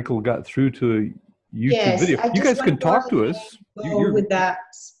 Michael got through to a YouTube video. You guys can talk to us. You're with that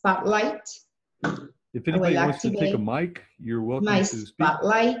spotlight. If anybody wants to take a mic, you're welcome to speak.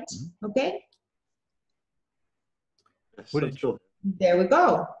 Spotlight, okay? There we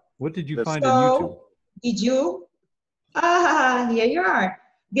go. What did you find on YouTube? Did you? Here you are.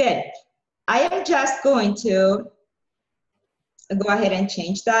 Good. I am just going to go ahead and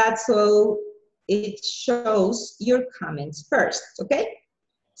change that so it shows your comments first, okay?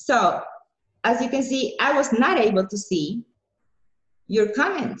 So as you can see, I was not able to see your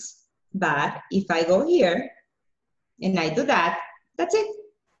comments. But if I go here and I do that, that's it.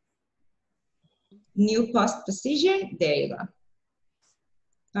 New post position, there you go.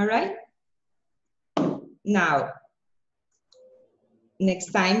 All right. Now,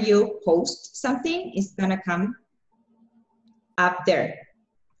 next time you post something, it's gonna come up there.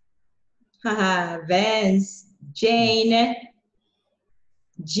 Haha, Vance, Jane,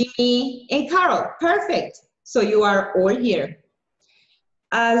 Jimmy, and Carol, perfect. So you are all here.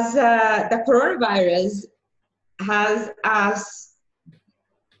 As the coronavirus has us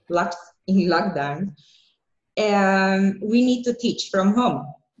locked in lockdown, we need to teach from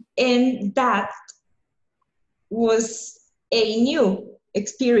home. And that was a new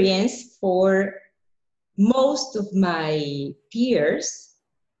experience for most of my peers,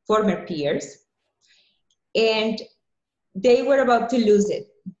 former peers, and they were about to lose it.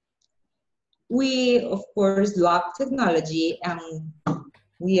 We, of course, love technology, and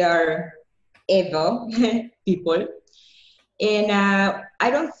we are EVO people. And I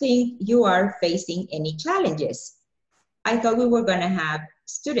don't think you are facing any challenges. I thought we were gonna have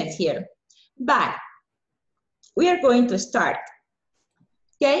students here, but we are going to start,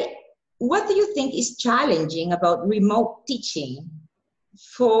 okay? What do you think is challenging about remote teaching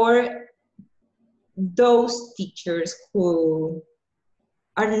for those teachers who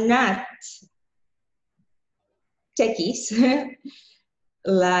are not techies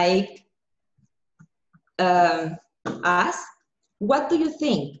like us? What do you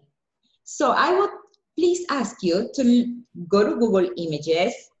think? So I would please ask you to go to Google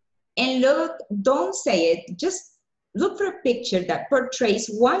Images and look, don't say it, just look for a picture that portrays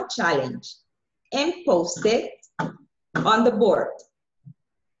one challenge and post it on the board.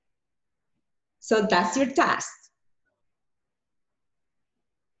 So that's your task.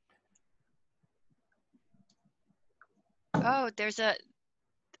 Oh, there's a,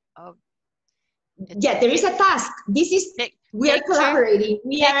 oh. Yeah, there is a task. This is, we are collaborating.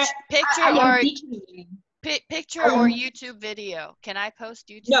 Picture or YouTube video. Can I post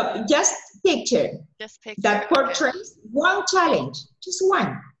YouTube? No, video? just picture. Just picture. That portrays one challenge, just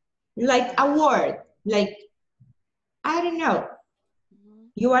one. Like a word, like, I don't know,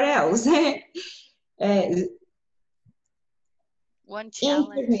 URLs. One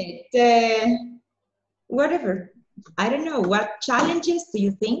challenge. Internet, whatever. I don't know. What challenges do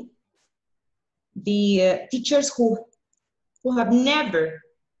you think the teachers who have never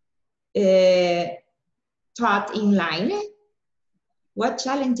taught in line, what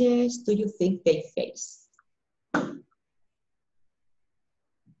challenges do you think they face?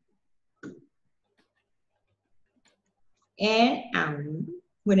 And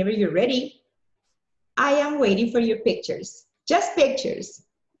whenever you're ready, I am waiting for your pictures. Just pictures.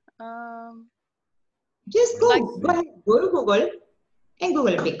 Just go, go ahead, go to Google and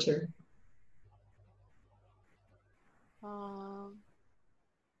Google a picture.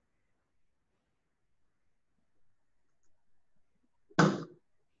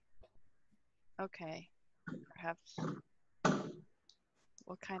 Okay, perhaps.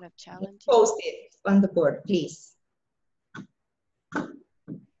 What kind of challenge? Post it on the board, please. Let's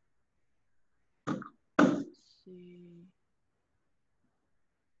see.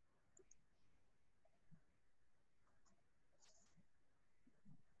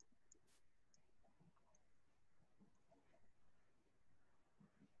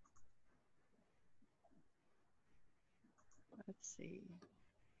 Let's see.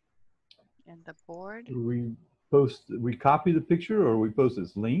 And the board. We copy the picture, or we post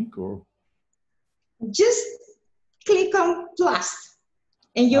this link, or? Just click on plus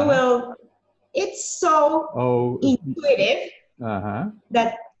and you will, it's so intuitive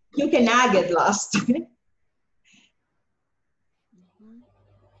that you cannot get lost.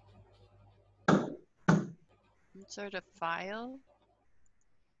 Insert a file.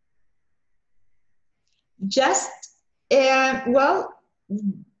 Just, well,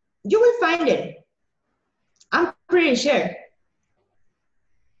 you will find it. I'm pretty sure.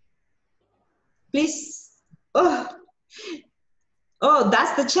 Please, oh,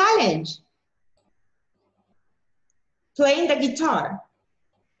 that's the challenge. Playing the guitar.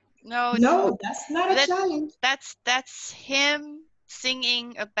 No, that's not a challenge. That's him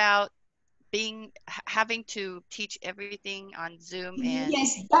singing about having to teach everything on Zoom. And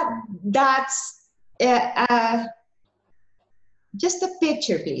yes, that's just a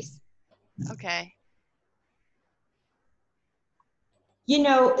picture, please. Okay. You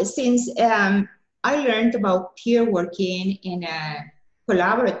know, since I learned about peer working and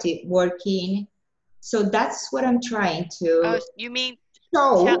collaborative working, so that's what I'm trying to. Oh, you mean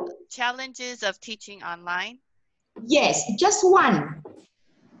So, challenges of teaching online? yes, just one.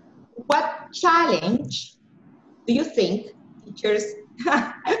 What challenge do you think teachers,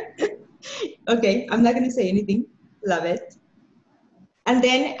 okay, I'm not gonna say anything, love it. And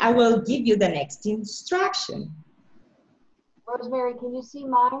then I will give you the next instruction. Rosemary, can you see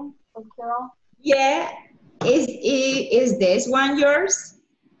mine with Carol? Yeah, is this one yours?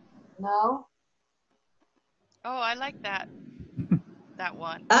 No? Oh, I like that. That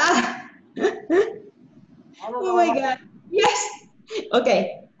one. Ah, I don't oh know my what God, yes.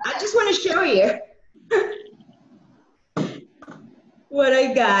 Okay, I just want to show you what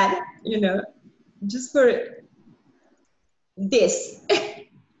I got, you know, just for this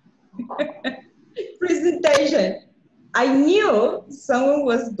presentation. I knew someone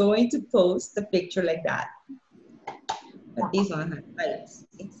was going to post a picture like that. But this one has lights.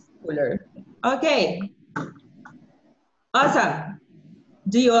 It's cooler. Okay. Awesome.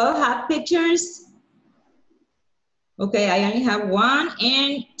 Do you all have pictures? Okay, I only have 1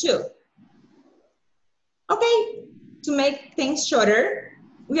 and 2. Okay, to make things shorter,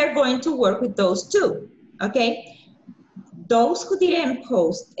 we are going to work with those two. Okay, those who didn't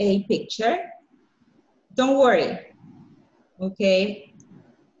post a picture, don't worry. Okay,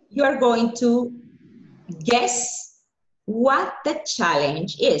 you are going to guess what the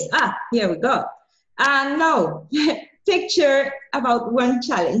challenge is. Ah, here we go. No, picture about one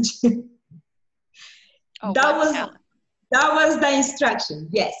challenge. Oh, that challenge. was the instruction,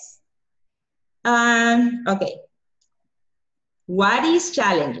 yes. Okay. What is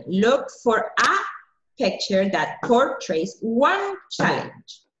challenge? Look for a picture that portrays one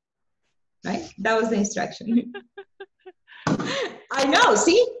challenge. Right? That was the instruction. I know,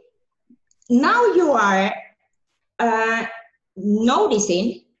 see? Now you are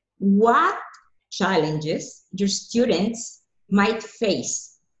noticing what challenges your students might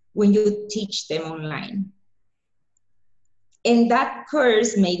face when you teach them online. And that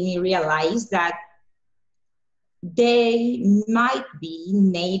course made me realize that they might be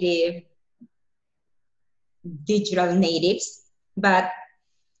native, digital natives, but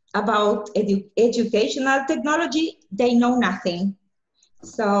about educational technology, they know nothing.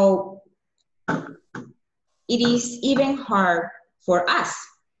 So it is even hard for us,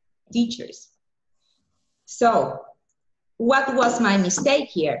 teachers. So what was my mistake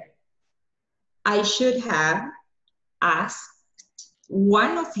here? I should have asked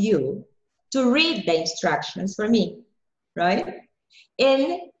one of you to read the instructions for me, right?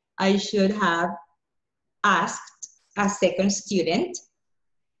 And I should have asked a second student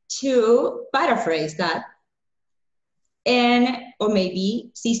to paraphrase that, and or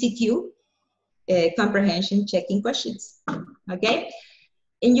maybe CCQ, comprehension checking questions, okay?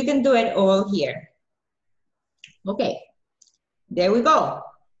 And you can do it all here. Okay, there we go.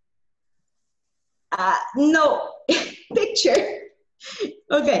 No picture.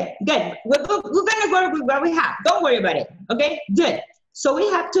 Okay, good. We're gonna work with what we have. Don't worry about it, okay? Good. So we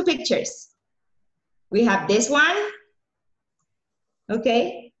have two pictures. We have this one,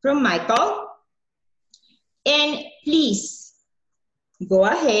 okay, from Michael. And please go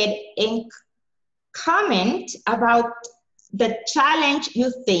ahead and comment about the challenge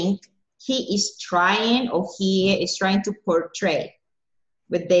you think he is trying or he is trying to portray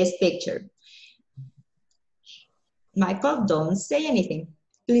with this picture. Michael, don't say anything,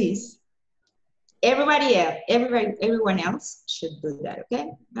 please. Everybody else, everyone else should do that,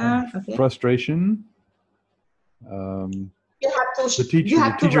 okay? Okay. Frustration. You have to.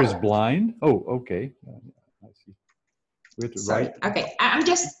 The teacher is blind. Oh, okay. I see. We have to write. Okay, I'm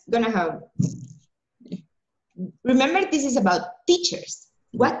just gonna have. Remember, this is about teachers.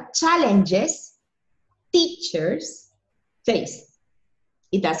 What challenges teachers face?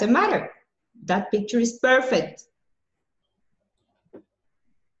 It doesn't matter. That picture is perfect.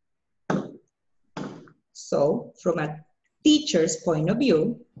 So, from a teacher's point of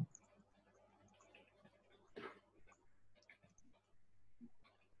view,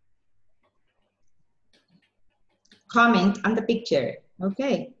 comment on the picture.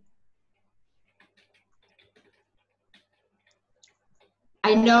 Okay.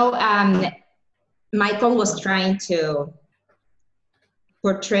 I know Michael was trying to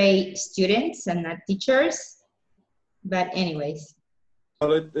portray students and not teachers, but anyways.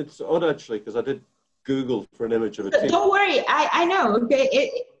 Well, it's odd actually, because I did Google for an image of a teacher. Don't worry, I know, okay?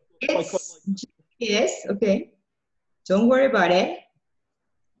 It's yes, okay. Don't worry about it.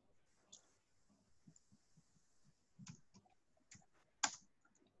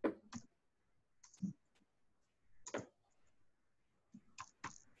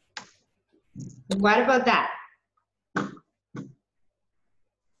 What about that?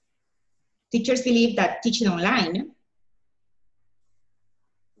 teachers believe that teaching online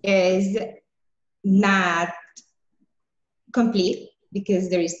is not complete because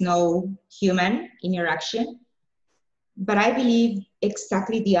there is no human interaction. But I believe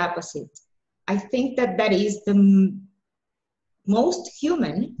exactly the opposite. I think that that is the most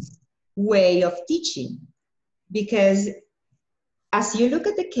human way of teaching, because as you look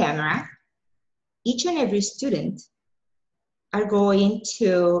at the camera, each and every student are going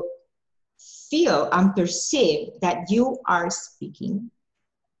to feel and perceive that you are speaking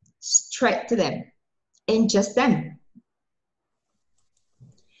straight to them and just them.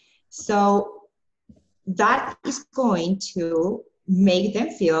 So that is going to make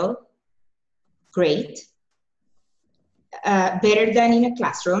them feel great, better than in a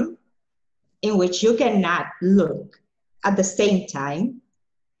classroom in which you cannot look at the same time,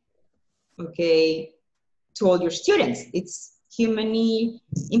 okay, to all your students. It's humanly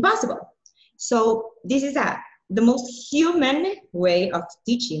impossible. So this is the most human way of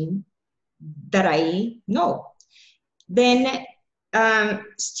teaching that I know. Then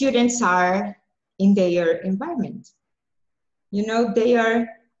students are in their environment. You know, they are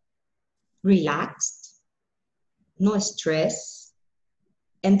relaxed, no stress,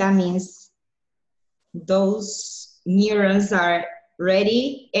 and that means those neurons are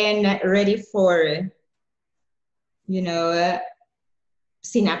ready for, you know,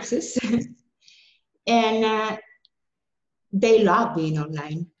 synapses. And they love being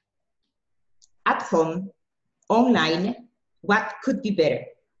online. At home, online, what could be better?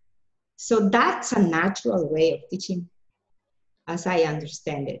 So that's a natural way of teaching, as I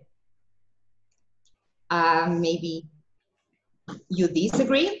understand it. Maybe you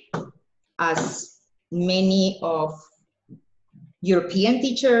disagree, as many of European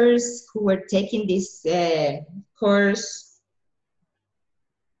teachers who were taking this course,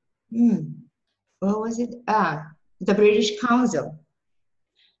 what was it? The British Council.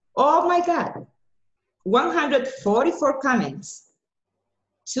 Oh my God, 144 comments.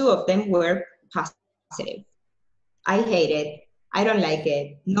 2 of them were positive. I hate it. I don't like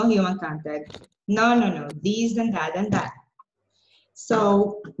it. No human contact. No, this and that and that.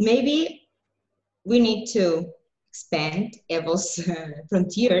 So maybe we need to expand EVO's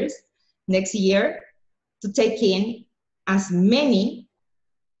frontiers next year to take in as many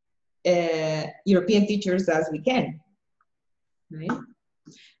European teachers as we can, right?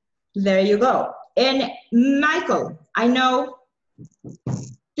 There you go. And Michael, I know,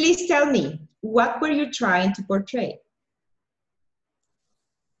 please tell me, what were you trying to portray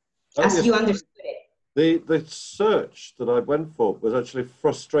as you understood it? The search that I went for was actually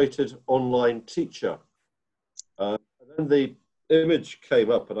frustrated online teacher. And then the image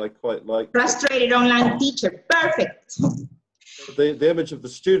came up and I quite liked frustrated online teacher, perfect. The image of the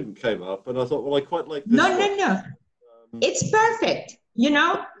student came up and I thought, well, I quite like this. No. It's perfect. You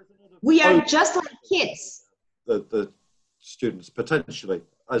know, we are just like kids. The students potentially,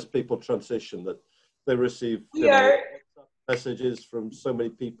 as people transition, that they receive messages from so many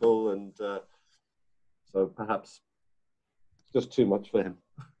people, and so perhaps just too much for him.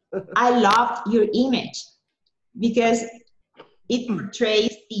 I love your image because it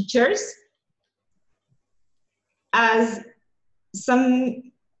portrays teachers as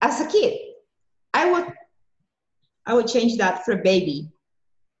a kid. I would change that for a baby,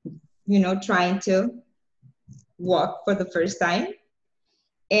 you know, trying to walk for the first time.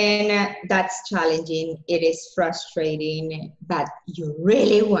 And that's challenging. It is frustrating, but you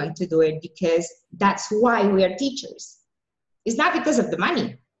really want to do it because that's why we are teachers. It's not because of the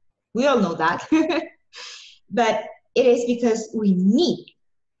money. We all know that. But it is because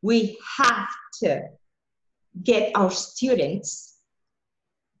we have to get our students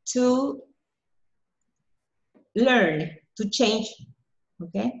to learn, to change,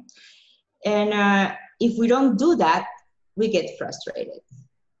 okay? And if we don't do that, we get frustrated,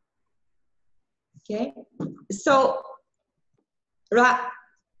 okay? So,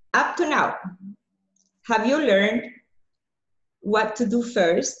 up to now, have you learned what to do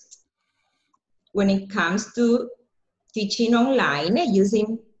first when it comes to teaching online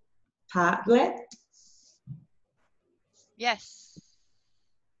using Padlet? Yes.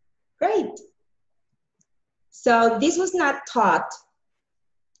 Great. So this was not taught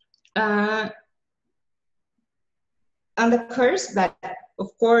on the course, but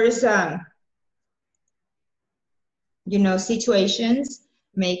of course, you know, situations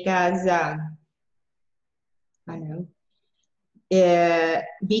make us, I don't know,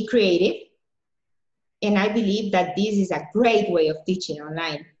 be creative. And I believe that this is a great way of teaching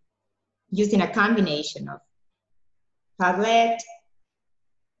online, using a combination of Padlet,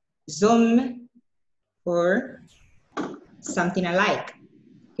 Zoom, or something alike.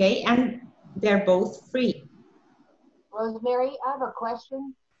 Okay, and they're both free. Rosemary, I have a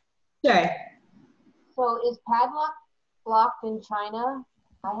question. Sure. So is Padlock blocked in China?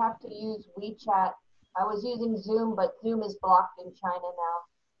 I have to use WeChat. I was using Zoom, but Zoom is blocked in China now.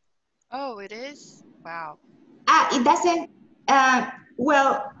 Oh, it is? Wow. It doesn't,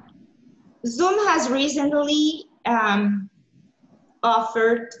 well, Zoom has recently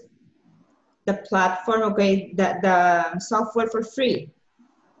offered the platform, okay, the software for free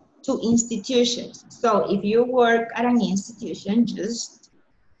to institutions. So if you work at an institution, just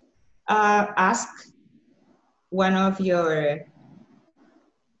ask one of your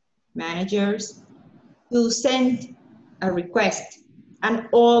managers to send a request, and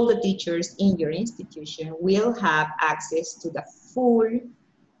all the teachers in your institution will have access to the full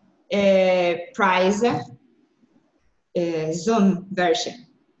price Zoom version.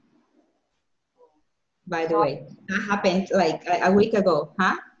 By the way, that happened like a week ago,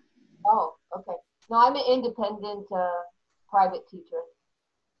 huh? Oh, okay. No, I'm an independent private teacher.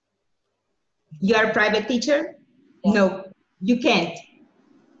 You're a private teacher? Yeah. No, you can't.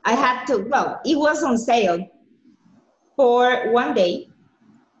 I had to, well, it was on sale for 1 day.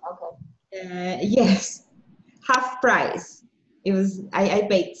 Okay. Yes, half price. It was, I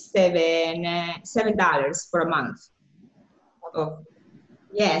paid $7 for a month. Oh,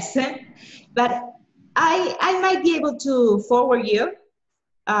 yes, but I might be able to forward you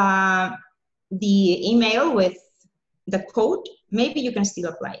the email with the code. Maybe you can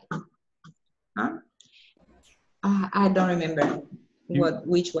still apply it. Huh? I don't remember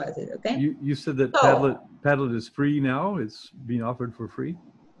which was it. Okay. You said that So, Padlet is free now. It's being offered for free.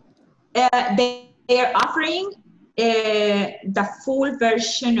 they are offering the full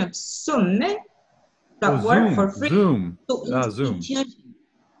version of Zoom that work for free. Zoom. Zoom.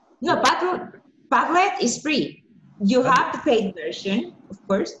 No, Padlet is free. You have the paid version, of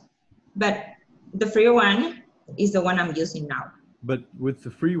course, but the free one is the one I'm using now. But with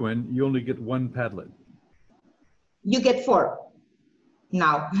the free one, you only get one Padlet. You get 4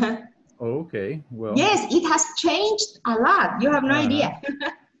 now. Oh, okay. Well. Yes, it has changed a lot. You have no idea.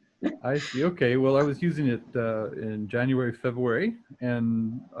 I see. Okay. Well, I was using it in January, February,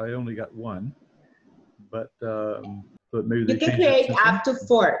 and I only got one. But maybe they you can changed it create since up to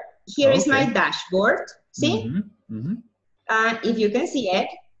 4. Here is my okay. dashboard. See? Mm-hmm. Mm-hmm. If you can see it,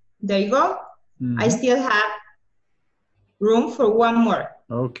 there you go. Mm-hmm. I still have room for 1 more.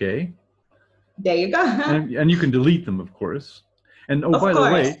 Okay. There you go. and you can delete them, of course. And oh, of by course.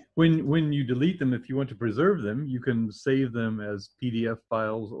 the way, when you delete them, if you want to preserve them, you can save them as PDF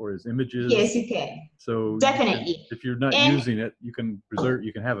files or as images. Yes, you can. So definitely, if you're not using it, you can preserve.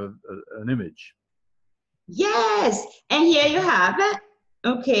 You can have an image. Yes, and here you have,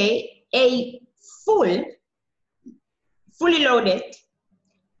 okay, a fully loaded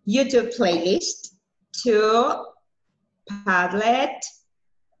YouTube playlist to Padlet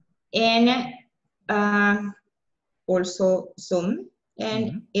and also Zoom,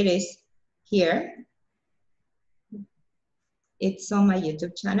 and it is here. It's on my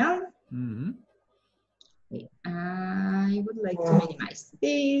YouTube channel. I would like to minimize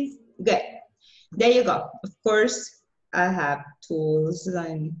this. Good. There you go. Of course, I have tools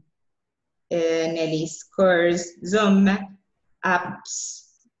and Nelly's course, Zoom, apps,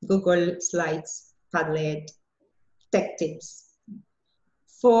 Google Slides, Padlet, tech tips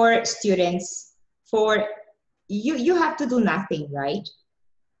for students. For you have to do nothing, right?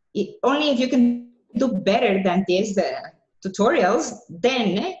 Only if you can do better than these tutorials,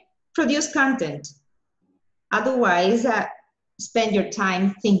 then produce content. Otherwise, spend your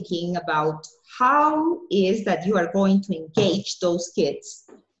time thinking about how is that you are going to engage those kids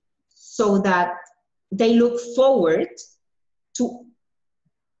so that they look forward to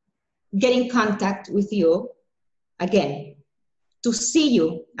get in contact with you again, to see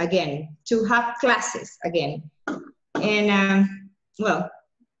you again, to have classes again. And well,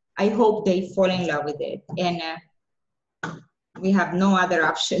 I hope they fall in love with it. And we have no other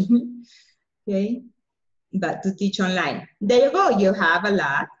option, okay, but to teach online. There you go, you have a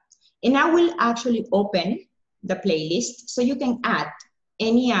lot. And I will actually open the playlist so you can add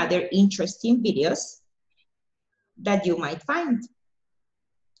any other interesting videos that you might find.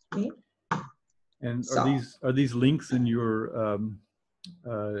 Okay. And are these links in your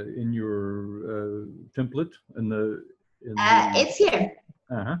template it's here.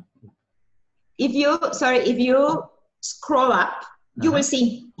 If you scroll up, you will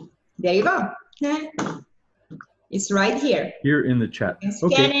see. There you go. It's right here. Here in the chat. You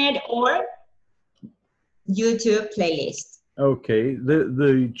can scan it or YouTube playlist. Okay,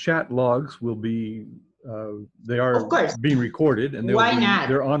 the chat logs will be they are Of course. being recorded, and Why not?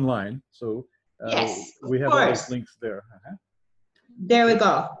 they're online. So yes, we have all those links there. There we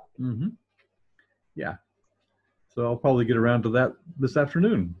go. Mm-hmm. Yeah. So I'll probably get around to that this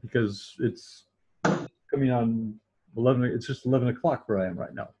afternoon because it's coming on 11. It's just 11 o'clock where I am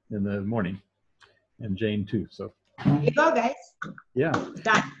right now in the morning, and Jane too. So there you go, guys. Yeah.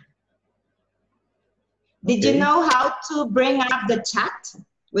 Done. Did you know how to bring up the chat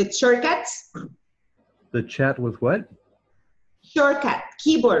with shortcuts? The chat with what? Shortcut,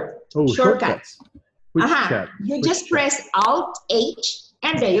 keyboard. Oh, shortcuts. Which chat? You Which just chat? press Alt-H,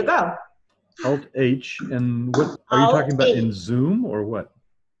 and there you go. Alt-H, and what are you talking about, in Zoom or what?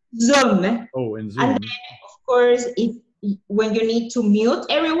 Zoom. Oh, in Zoom. And then, of course, when you need to mute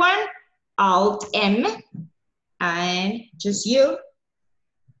everyone, Alt-M, and just you.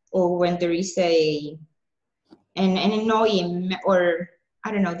 Or when there is an annoying or,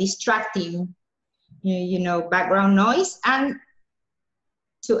 I don't know, distracting, background noise, and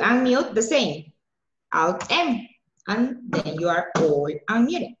to unmute the same, Alt-M, and then you are all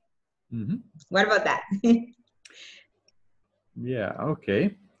unmuted. Mm-hmm. What about that? Yeah,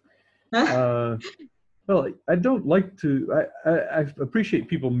 okay. Well, I don't like to, I appreciate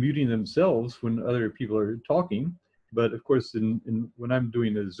people muting themselves when other people are talking, but of course, when I'm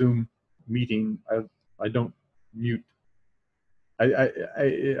doing a Zoom meeting, I don't mute.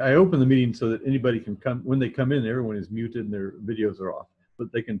 I open the meeting so that anybody can come. When they come in, everyone is muted and their videos are off,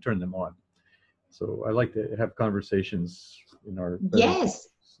 but they can turn them on. So I like to have conversations in our Yes,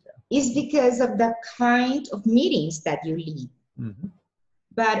 yeah. It's because of the kind of meetings that you lead. Mm-hmm.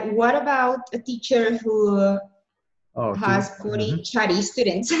 But what about a teacher who has 40 chatty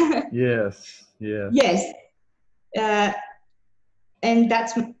students? Yes, yeah. Yes, and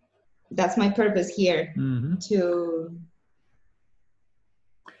that's my purpose here, to.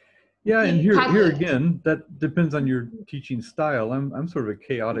 Yeah, and here again, that depends on your teaching style. I'm sort of a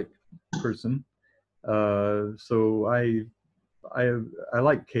chaotic person, so I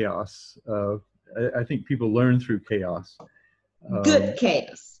like chaos. I think people learn through chaos. Good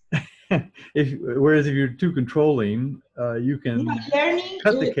chaos. Whereas if you're too controlling, you can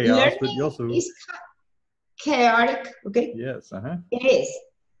cut the chaos, but you also is chaotic. Okay. Yes. It is.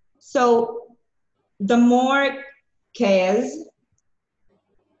 So the more chaos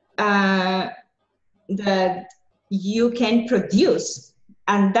that you can produce,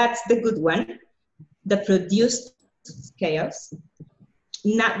 and that's the good one, the produced chaos,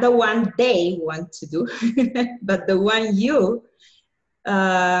 not the one they want to do, but the one you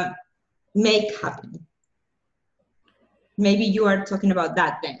make happen. Maybe you are talking about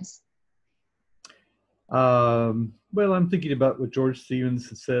that, Vance. Well, I'm thinking about what George Stevens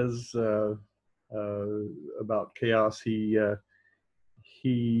says about chaos. He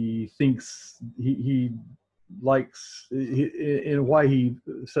thinks he likes in why he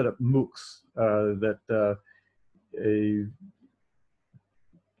set up MOOCs that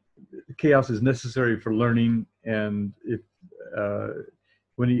chaos is necessary for learning, and if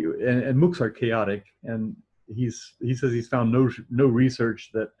when and MOOCs are chaotic, and he says he's found no research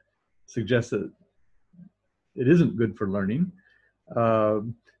that suggests that it isn't good for learning.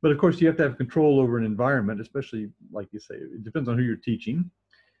 But of course, you have to have control over an environment, especially, like you say, it depends on who you're teaching.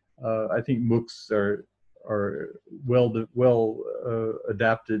 I think MOOCs are well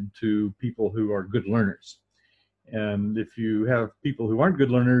adapted to people who are good learners. And if you have people who aren't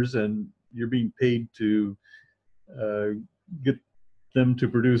good learners and you're being paid to get them to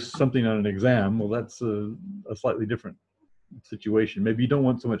produce something on an exam, well, that's a slightly different situation. Maybe you don't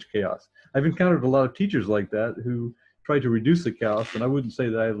want so much chaos. I've encountered a lot of teachers like that who try to reduce the chaos, and I wouldn't say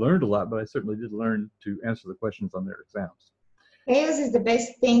that I learned a lot, but I certainly did learn to answer the questions on their exams. Chaos is the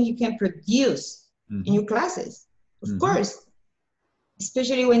best thing you can produce in your classes, of course,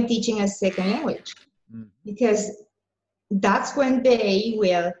 especially when teaching a second language, because that's when they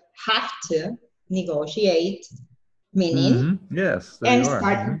will have to negotiate meaning, yes, and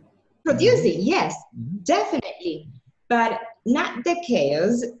start producing. Yes, definitely, but not the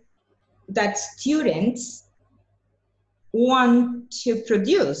chaos that students want to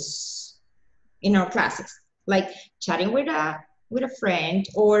produce in our classes, like chatting with a friend,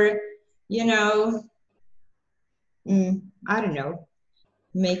 or I don't know,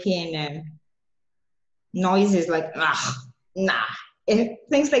 making noises like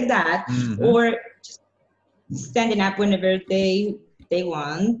things like that, or just standing up whenever they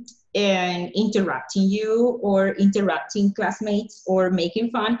want and interrupting you, or interrupting classmates, or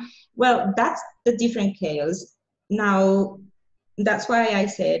making fun. Well, that's the different chaos. Now, that's why I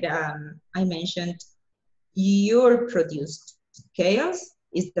said, I mentioned your produced chaos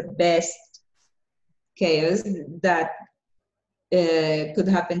is the best chaos that could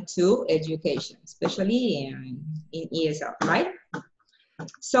happen to education, especially in ESL, right?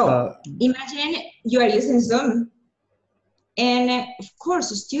 So imagine you are using Zoom, and of course,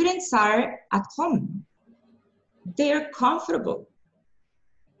 students are at home. They're comfortable.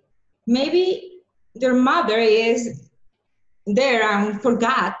 Maybe their mother is there and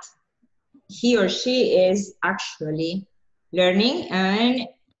forgot he or she is actually learning, and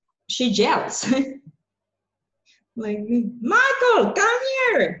she yells. Like, Michael, come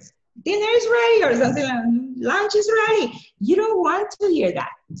here. Dinner is ready, or something like lunch is ready. You don't want to hear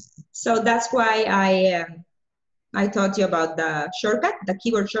that. So that's why I taught you about the shortcut, the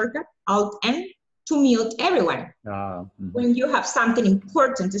keyboard shortcut, Alt-N, to mute everyone. When you have something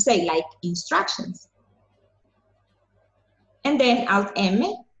important to say, like instructions. And then Alt-M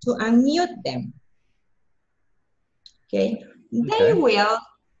to unmute them. Okay, they will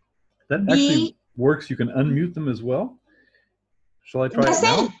That actually works. You can unmute them as well. Shall I try it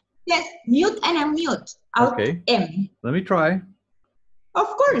now? Yes, mute and unmute. Okay. Alt-M. Let me try. Of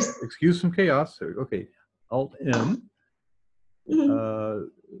course. Excuse some chaos. Okay. Alt-M.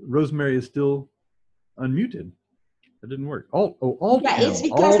 Rosemary is still unmuted. That didn't work. Alt-M. Yeah, it's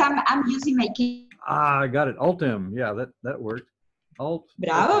because I'm using my key. I got it. Alt-M. Yeah, that worked. Alt.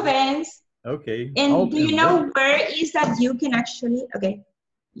 Bravo, Vance. Okay. And Alt-M. do you know where is that you can actually,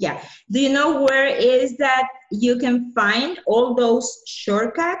 yeah. Do you know where is that you can find all those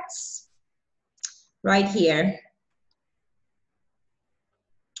shortcuts? Right here.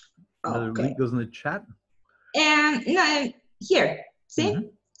 Another link goes in the chat. And no, here, see?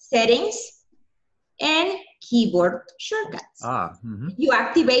 Settings and keyboard shortcuts. You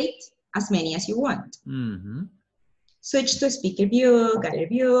activate as many as you want. Switch to speaker view, gallery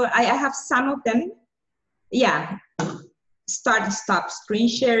view. I have some of them. Yeah. Start and stop screen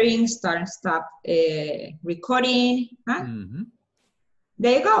sharing, start and stop recording.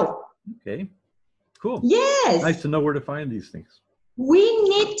 There you go. Okay, cool. Yes. Nice to know where to find these things. We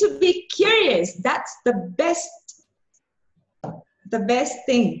need to be curious. That's the best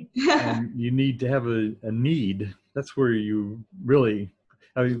thing. And you need to have a need. That's where you really,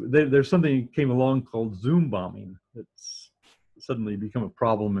 there's something that came along called Zoom bombing. It's suddenly become a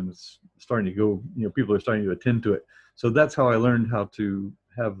problem, and it's starting to go, people are starting to attend to it. So that's how I learned how to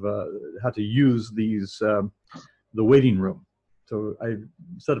have, how to use these, the waiting room. So I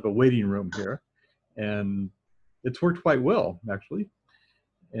set up a waiting room here, and it's worked quite well, actually.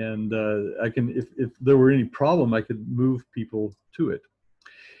 And I can, if there were any problem, I could move people to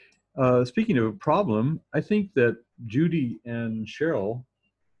it. Speaking of a problem, I think that Judy and Cheryl,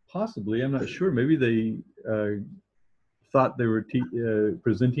 possibly, I'm not sure, maybe they thought they were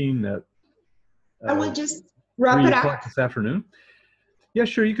presenting at I will just wrap it up this afternoon. Yeah,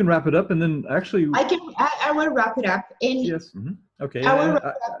 sure, you can wrap it up, and then actually I will wrap it up. And yes, okay. I will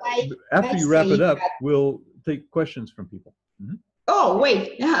wrap it up after you wrap it up, we'll take questions from people. Oh,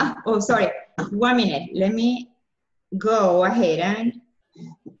 wait. Oh, sorry. 1 minute. Let me go ahead and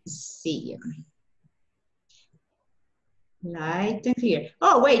see. Light and clear.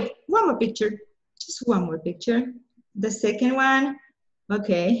 Oh, wait. One more picture. Just one more picture. The second one.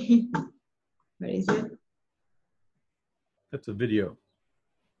 Okay. Where is it? That's a video.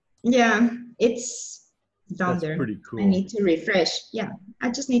 Yeah, it's down there. That's pretty cool. I need to refresh. Yeah, I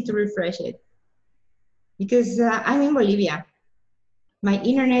just need to refresh it. Because I'm in Bolivia. My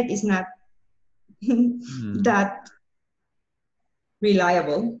internet is not that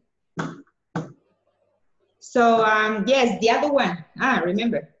reliable. So yes, the other one.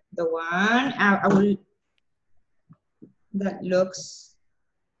 Remember the one I will that looks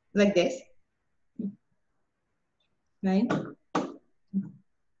like this, right?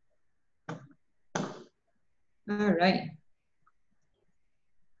 All right.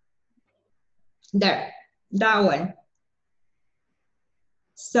 There, that one.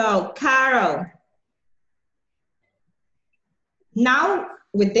 So, Carol, now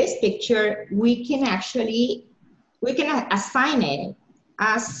with this picture, we can assign it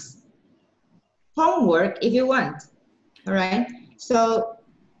as homework if you want, all right? So,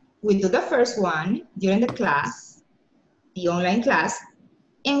 we do the first one during the class, the online class,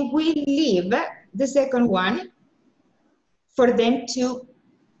 and we leave the second one for them to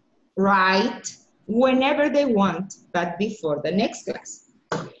write whenever they want, but before the next class.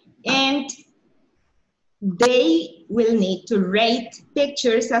 And they will need to rate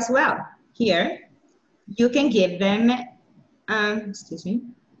pictures as well. Here, you can give them, excuse me.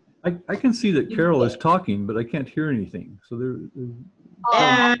 I can see that Carol is talking, but I can't hear anything. So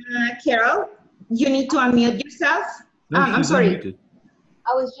Carol, You need to unmute yourself. No, I'm she's sorry. unmuted.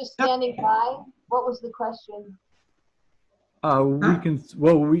 I was just standing by. What was the question? We can,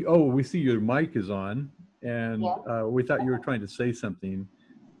 well, we see your mic is on, and Yeah. we thought you were trying to say something.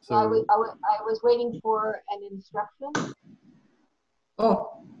 So I was waiting for an instruction.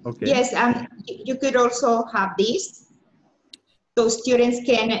 Oh, okay. Yes, you could also have this. So students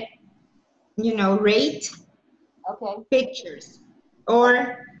can, you know, rate pictures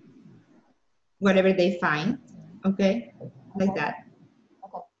or whatever they find, okay, like that.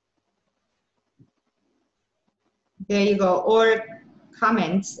 Okay. There you go, or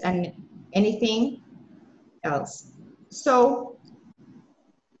comments and anything else. So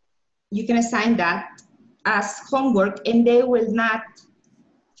you can assign that as homework and they will not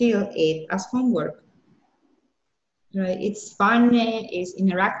feel it as homework. Right? It's fun, it's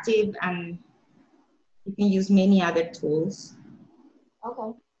interactive, and you can use many other tools.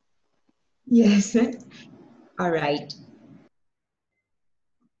 Okay. Yes. All right.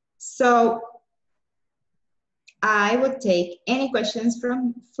 So I would take any questions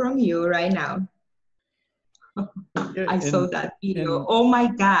from you right now. Yeah, I saw that video. Oh my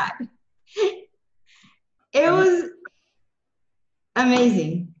God. It was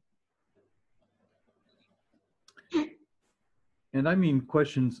amazing. And I mean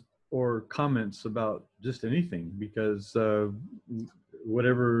questions or comments about just anything, because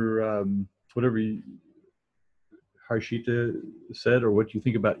whatever Harshita said, or what you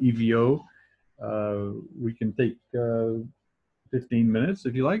think about EVO, we can take 15 minutes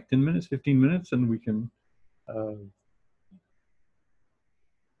if you like, 10 minutes, 15 minutes, and we can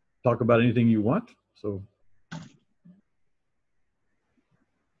talk about anything you want. So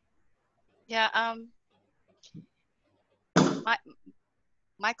Yeah,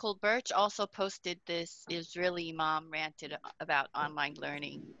 Michael Birch also posted this Israeli mom ranted about online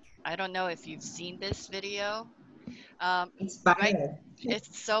learning. I don't know if you've seen this video. It's Right, viral.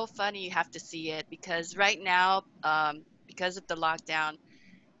 it's so funny. You have to see it because right now, because of the lockdown,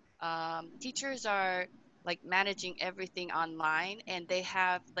 teachers are like managing everything online, and they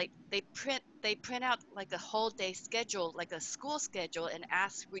have like they print out like a whole day schedule, like a school schedule, and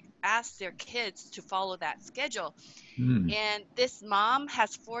ask their kids to follow that schedule. And this mom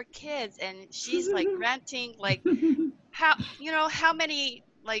has 4 kids, and she's like ranting like how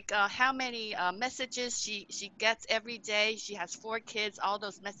many messages she gets every day. She has 4 kids, all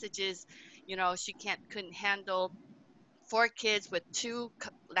those messages, she couldn't handle 4 kids with 2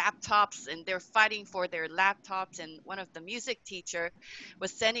 laptops, and they're fighting for their laptops. And one of the music teacher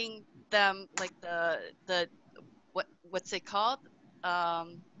was sending them like the what's it called,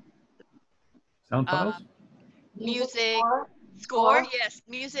 um sound uh, files. music score. Yes,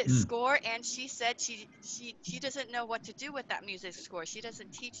 music score. And she said she doesn't know what to do with that music score. She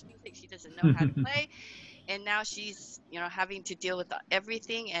doesn't teach music, she doesn't know how to play. And now she's having to deal with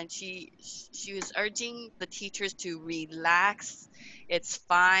everything. And she was urging the teachers to relax. It's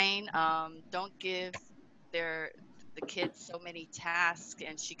fine. Don't give the kids so many tasks.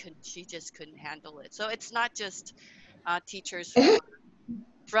 And she just couldn't handle it. So it's not just teachers who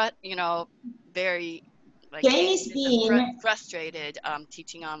are very like Jane is being frustrated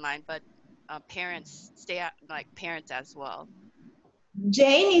teaching online, but parents parents as well.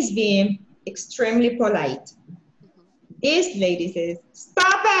 Jane is being extremely polite. This lady says,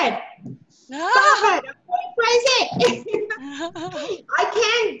 "Stop it! Stop it! I'm going crazy! I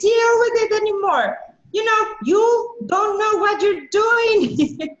can't deal with it anymore. You don't know what you're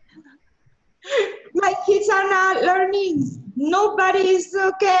doing. My kids are not learning. Nobody is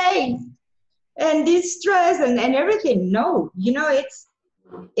okay. And this stress and everything." No, it's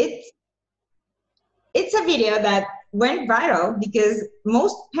a video that went viral because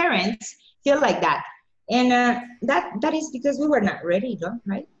most parents feel like that. And that is because we were not ready,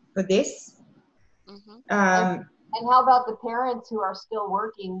 right, for this. And how about the parents who are still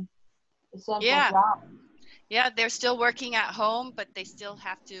working essential jobs? Yeah, they're still working at home, but they still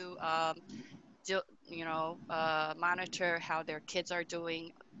have to monitor how their kids are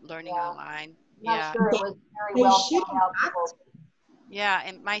doing learning online. Not sure it was very well thought out. Yeah,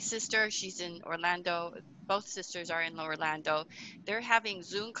 and my sister, she's in Orlando. Both sisters are in Orlando. They're having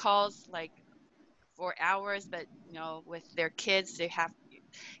Zoom calls like for hours, but with their kids, they have,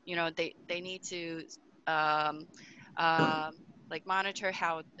 they need to like monitor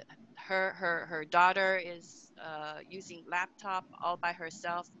how her daughter is using laptop all by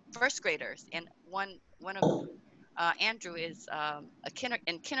herself. First graders, and one of Andrew is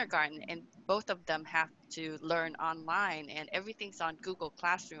in kindergarten, and both of them have to learn online, and everything's on Google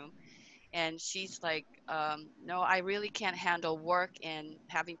Classroom. And she's like, no, I really can't handle work and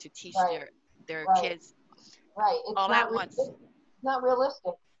having to teach their Right. kids Right. It's all not at once. It's not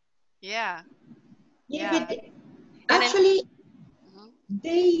realistic. Yeah. Yeah, Yeah. but And actually, then,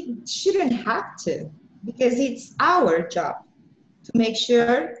 they shouldn't have to, because it's our job to make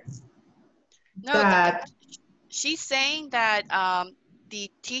sure no, that, she's saying that the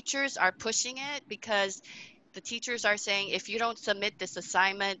teachers are pushing it because the teachers are saying if you don't submit this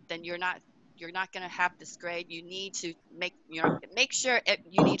assignment, then you're not going to have this grade. You need to make sure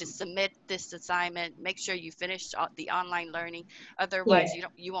you need to submit this assignment. Make sure you finish the online learning. Otherwise, yeah.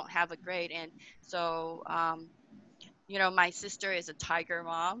 you won't have a grade. And so, you know, my sister is a tiger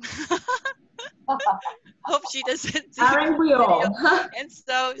mom. Hope she doesn't see Aren't this we video. all? And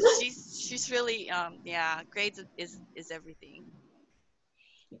so she's really yeah, grades is everything.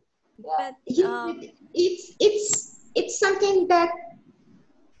 But Yeah, it's something that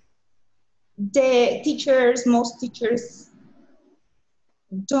most teachers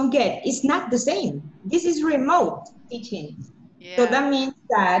don't get. It's not the same. This is remote teaching. Yeah. So that means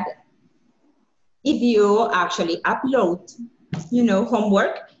that if you actually upload,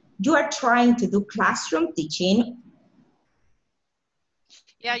 homework, you are trying to do classroom teaching.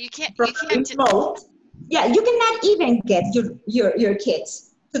 Yeah, you can't remote. Yeah, you cannot even get your kids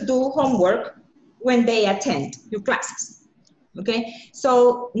to do homework when they attend your classes. Okay,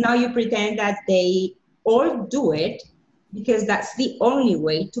 so now you pretend that they all do it because that's the only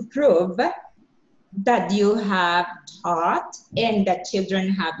way to prove that you have taught and that children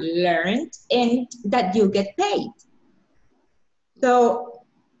have learned and that you get paid. So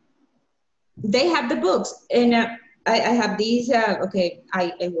they have the books, and I have these, okay,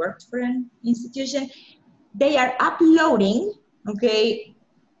 I worked for an institution. They are uploading, okay,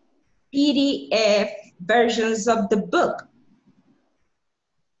 PDF versions of the book.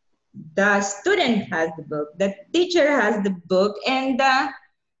 The student has the book, the teacher has the book, and the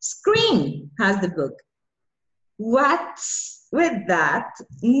screen has the book. What's with that?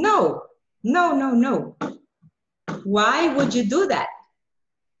 No, no, no, no. Why would you do that?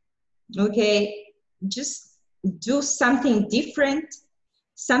 Okay, just do something different,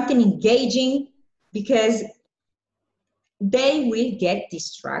 something engaging, because they will get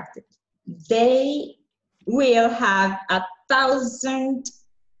distracted. They will have 1,000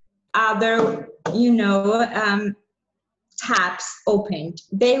 other, tabs opened.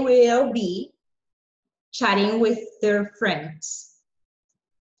 They will be chatting with their friends.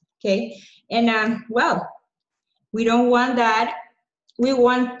 Okay, and well, we don't want that. We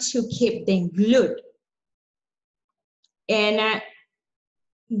want to keep them glued, and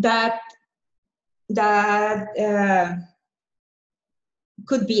that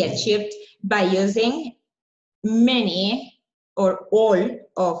could be achieved by using many or all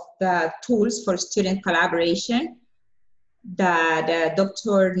of the tools for student collaboration that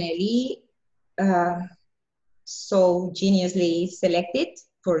Dr. Nelly so geniusly selected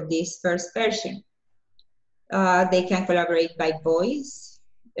for this first version. They can collaborate by voice,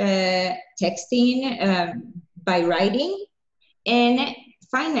 texting, by writing, and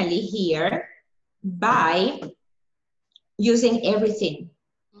finally here, by using everything.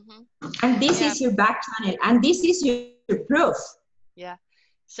 And this is your back channel, and this is your proof. Yeah.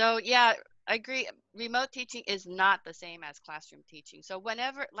 So yeah, I agree. Remote teaching is not the same as classroom teaching. So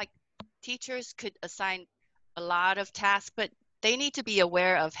whenever, like, teachers could assign a lot of tasks, but they need to be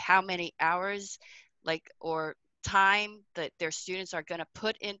aware of how many hours, like, or time that their students are going to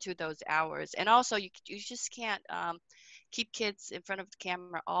put into those hours. And also you just can't keep kids in front of the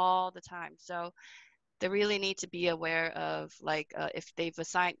camera all the time. So they really need to be aware of, like, if they've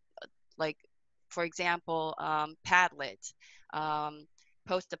assigned, like, for example, Padlet,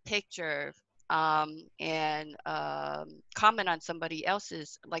 post a picture, and comment on somebody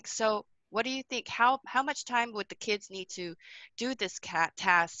else's. Like, so what do you think? How much time would the kids need to do this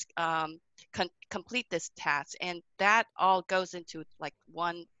task, complete this task? And that all goes into like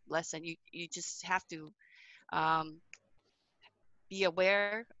one lesson. You just have to be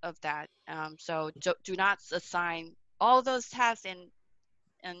aware of that. So do not assign all those tasks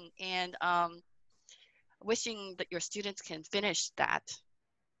and wishing that your students can finish that.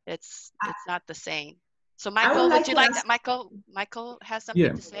 It's not the same. So Michael, would you like that? Michael has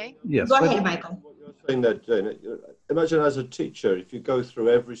something to say? Yes. Go ahead, Michael. What you're saying there, Jane, imagine as a teacher, if you go through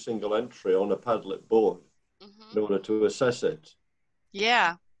every single entry on a Padlet board in order to assess it.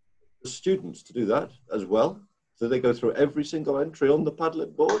 Yeah. The students to do that as well. So they go through every single entry on the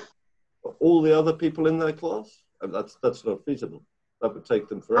Padlet board, all the other people in their class. And that's not feasible. That would take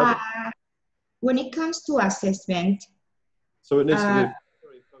them forever. When it comes to assessment, so it needs to be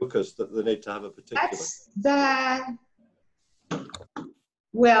very focused, that they need to have a particular. That's the,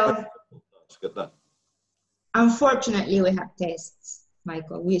 well, task at that? Unfortunately, we have tests,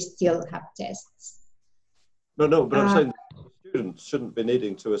 Michael. We still have tests. No, but I'm saying the students shouldn't be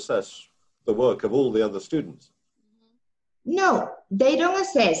needing to assess the work of all the other students. No, they don't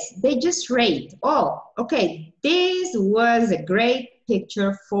assess. They just rate. Oh, okay, this was a great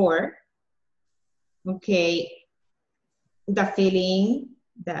picture for, okay, the feeling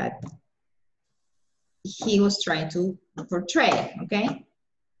that he was trying to portray, okay?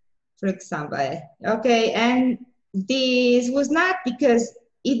 For example, okay, and this was not because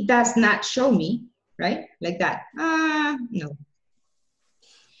it does not show me, right? Like that. No.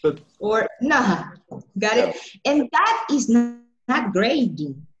 But, or no, got it? And that is not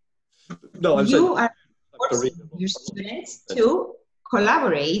grading. no, I'm you saying are forcing your students to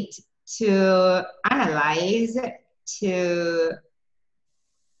collaborate, to analyze, to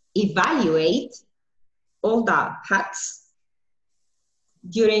evaluate all the hacks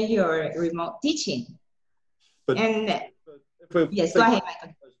during your remote teaching. but And if we yes, go ahead,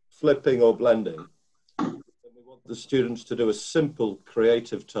 Michael. Flipping or blending, then we want the students to do a simple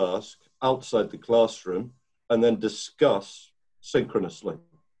creative task outside the classroom and then discuss synchronously.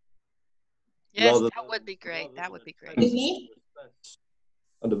 Yes, that would be great. That would be great. Excuse me?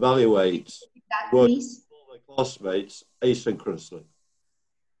 And evaluate That, work please. with all their classmates asynchronously.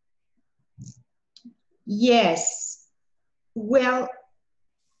 Yes. Well,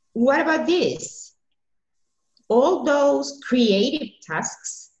 what about this? All those creative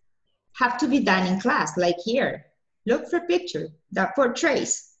tasks have to be done in class, like here. Look for a picture that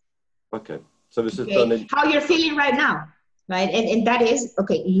portrays. Okay, so this is Okay, done in... how you're feeling right now, right? And that is,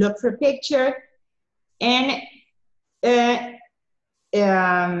 okay, look for a picture. And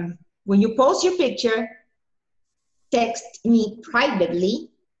when you post your picture, text me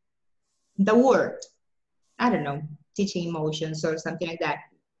privately the word, I don't know, teaching emotions or something like that.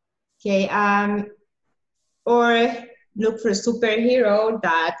 Okay, or look for a superhero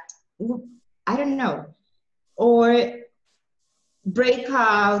that, I don't know, or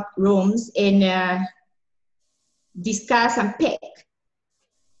breakout rooms and discuss and pick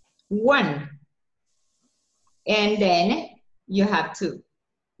one. And then you have to,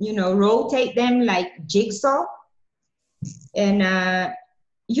 you know, rotate them like jigsaw. And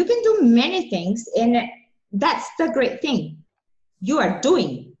you can do many things, and that's the great thing. You are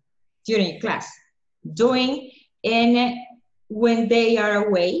doing during class, doing, and when they are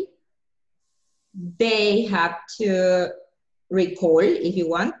away, they have to recall, if you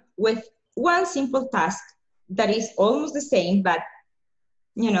want, with one simple task that is almost the same, but,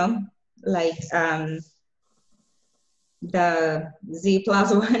 you know, like the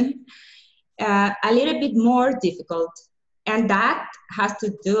Z+1, a little bit more difficult. And that has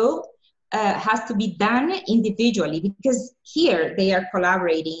to do, has to be done individually, because here they are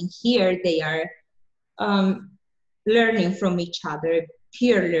collaborating, here they are learning from each other,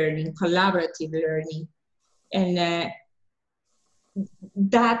 peer learning, collaborative learning. And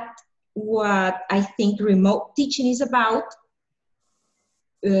that's what I think remote teaching is about,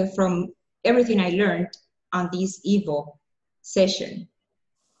 from everything I learned on this EVO session.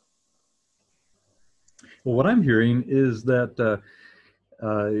 Well, what I'm hearing is that,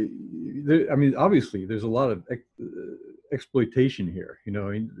 I mean, obviously, there's a lot of exploitation here. You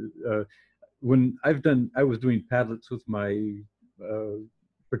know, when I was doing Padlets with my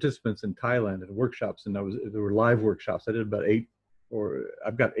participants in Thailand at workshops, and there were live workshops. I did about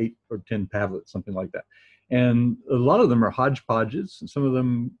I've got 8 or 10 Padlets, something like that. And a lot of them are hodgepodges, and some of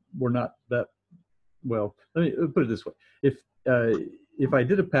them were not that well. Let me put it this way: if I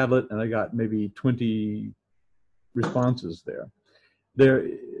did a Padlet and I got maybe 20 responses there,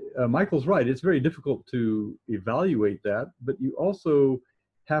 Michael's right. It's very difficult to evaluate that, but you also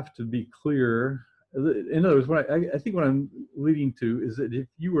have to be clear. In other words, I think what I'm leading to is that if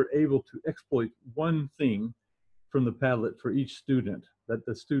you were able to exploit one thing from the Padlet for each student, that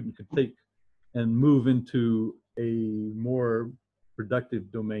the student could take and move into a more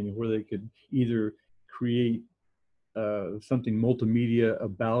productive domain where they could either create something multimedia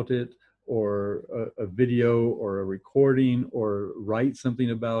about it, or a video or a recording, or write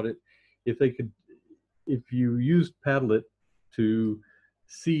something about it. If you used Padlet to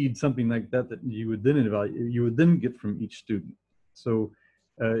seed something like that, that you would then evaluate, you would then get from each student. So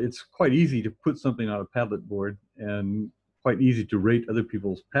it's quite easy to put something on a Padlet board and quite easy to rate other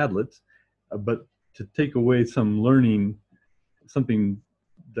people's Padlets, but to take away some learning, something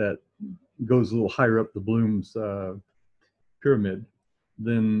that goes a little higher up the Bloom's pyramid,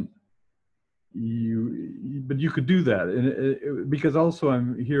 then but you could do that. And because also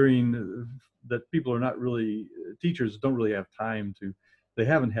I'm hearing that people are not really, teachers don't really have time to, they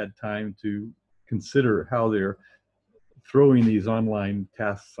haven't had time to consider how they're throwing these online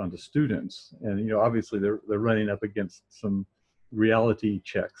tasks onto students. And, you know, obviously they're running up against some reality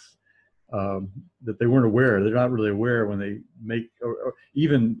checks that they weren't aware. They're not really aware when they make, or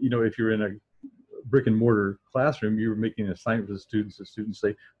even, you know, if you're in a brick and mortar classroom, you're making an assignment for the students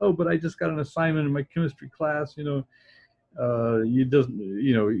say, oh, but I just got an assignment in my chemistry class, you know,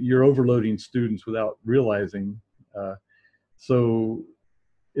 you're overloading students without realizing. So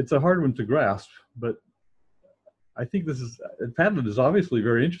it's a hard one to grasp, but I think Padlet is obviously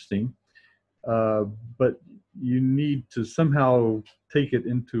very interesting, but you need to somehow take it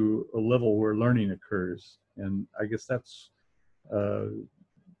into a level where learning occurs. And I guess that's what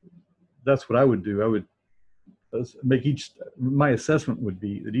I would do. I would make my assessment would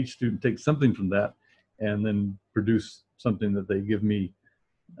be that each student takes something from that and then produce something that they give me,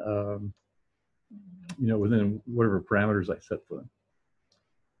 you know, within whatever parameters I set for them.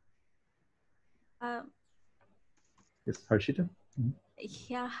 Yes, Harshita? Mm-hmm.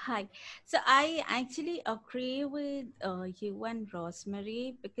 Yeah, hi. So I actually agree with you and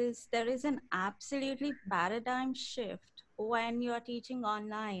Rosemary, because there is an absolutely paradigm shift when you're teaching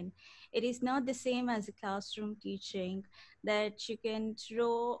online. It is not the same as a classroom teaching, that you can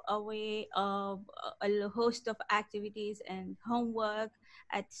throw away a host of activities and homework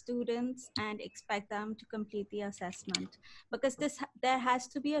at students and expect them to complete the assessment, because there has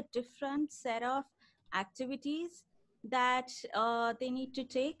to be a different set of activities that they need to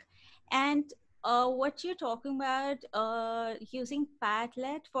take. And what you're talking about, using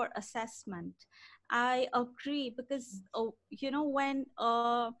Padlet for assessment, I agree, because you know, when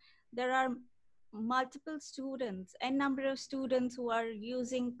there are multiple students and number of students who are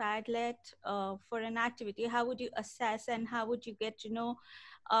using Padlet for an activity, how would you assess and how would you get to know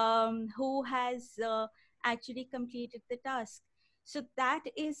who has actually completed the task? So that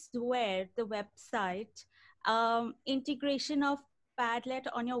is where the website, integration of Padlet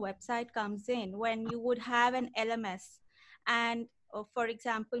on your website comes in, when you would have an LMS and, for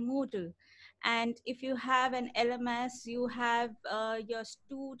example, Moodle. And if you have an LMS, you have your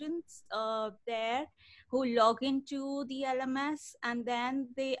students there who log into the LMS and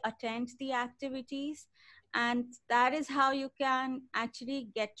then they attend the activities. And that is how you can actually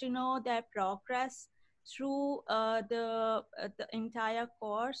get to know their progress through the entire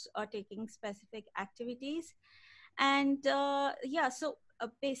course or taking specific activities. And yeah, so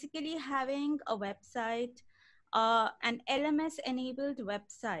basically having a website, an LMS enabled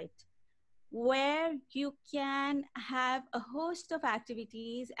website, where you can have a host of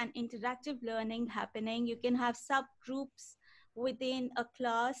activities and interactive learning happening. You can have subgroups within a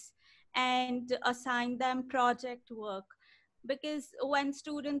class and assign them project work, because when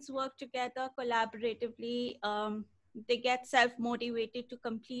students work together collaboratively, they get self-motivated to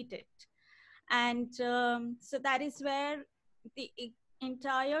complete it. And so that is where the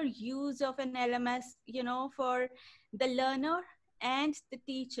entire use of an LMS, you know, for the learner and the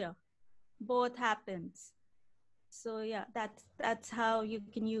teacher, both happens. So yeah, that's how you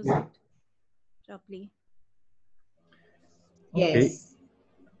can use it properly. Okay. Yes.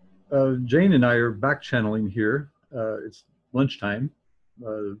 Jane and I are back channeling here. It's lunchtime.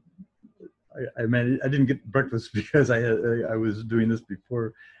 I didn't get breakfast because I was doing this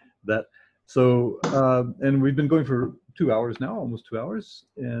before that. So and we've been going for 2 hours now, almost 2 hours,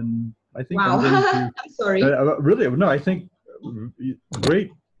 and I think wow. I'm getting to. I'm sorry. Really, no, I think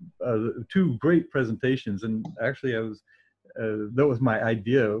great, 2 great presentations, and actually that was my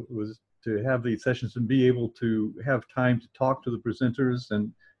idea, was to have these sessions and be able to have time to talk to the presenters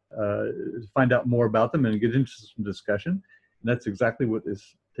and find out more about them and get into some discussion. And that's exactly what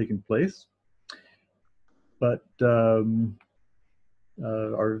is taking place. But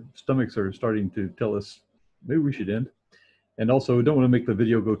our stomachs are starting to tell us maybe we should end. And also, we don't want to make the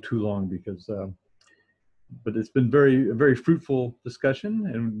video go too long, because but it's been a very fruitful discussion.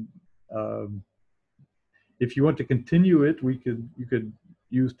 And if you want to continue it, you could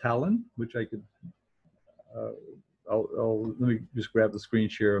use Talon, which I could. Let me just grab the screen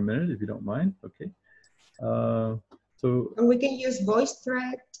share a minute, if you don't mind. Okay. So. And we can use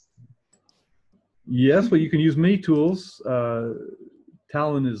VoiceThread. Yes, well, you can use many tools.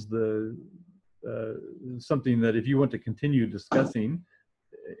 Talon is something that if you want to continue discussing,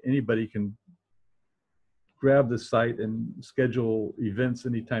 anybody can grab the site and schedule events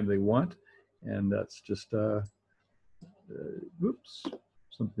anytime they want. And that's just, oops,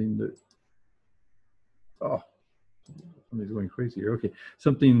 something that, oh, something's going crazy here. Okay,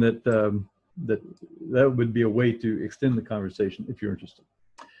 something that, that would be a way to extend the conversation if you're interested.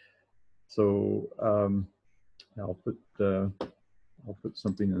 So I'll put I'll put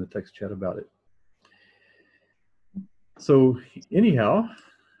something in the text chat about it. So anyhow,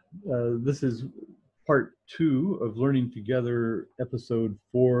 this is part 2 of Learning Together, episode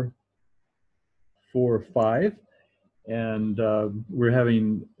 445. And we're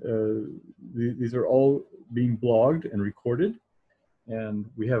having, these are all being blogged and recorded. And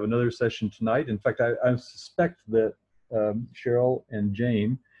we have another session tonight. In fact, I suspect that Cheryl and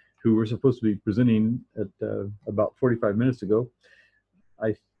Jane, who were supposed to be presenting at about 45 minutes ago,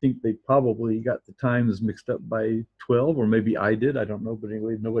 I think they probably got the times mixed up by 12, or maybe I did. I don't know, but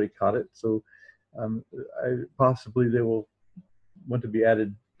anyway, nobody caught it. So possibly they will want to be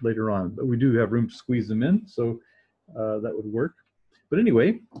added later on. But we do have room to squeeze them in, so that would work. But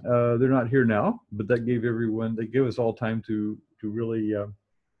anyway, they're not here now, but that gave everyone, they gave us all time to really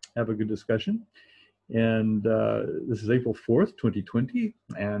have a good discussion. And this is April 4th, 2020,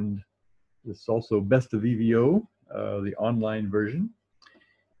 and this is also Best of EVO, the online version.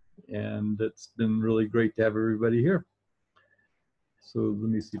 And it's been really great to have everybody here. So let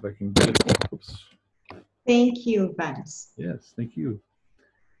me see if I can get it. Oops. Thank you, Vance. Yes, thank you.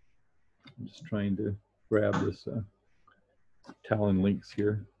 I'm just trying to grab this Talon links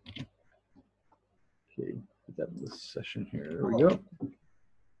here. Okay, put that in this session here. There we go.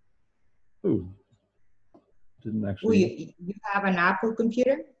 Ooh, didn't actually. You have an Apple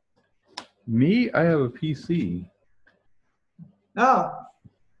computer? Me, I have a PC. Oh.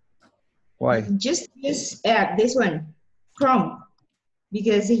 Why? Just use this one, Chrome,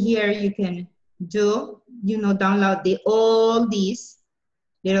 because here you can do, download all these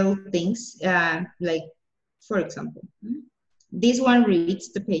little things, like, for example, this one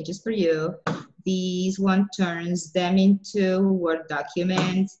reads the pages for you. This one turns them into Word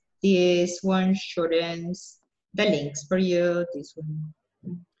documents. This one shortens the links for you. This one,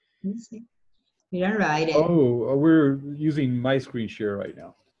 you don't write it. Oh, we're using my screen share right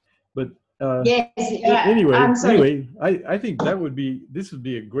now, but. Yes. Anyway, I'm sorry. I think this would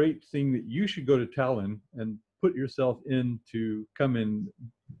be a great thing that you should go to Talon and put yourself in to come and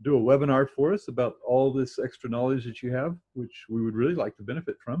do a webinar for us about all this extra knowledge that you have, which we would really like to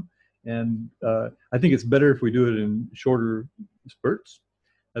benefit from. And I think it's better if we do it in shorter spurts.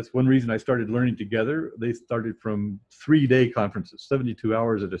 That's one reason I started Learning Together. They started from 3-day conferences, 72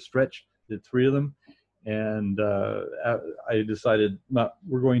 hours at a stretch, did 3 of them. And I decided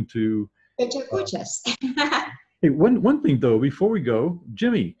we're going to Hey, one thing though, before we go,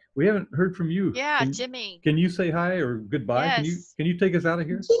 Jimmy, we haven't heard from you. Yeah, Jimmy. Can you say hi or goodbye? Yes. Can you take us out of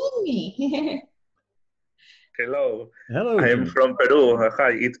here? Jimmy. Hello. Hello. I am Jimmy. from Peru.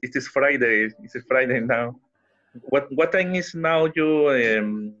 Hi. It is Friday. It's a Friday now. What time is now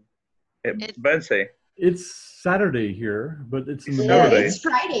you Vance? It's Saturday here, but it's in the Saturday. It's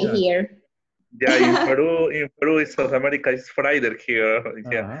Friday here. Yeah, in Peru, in South America, it's Friday here.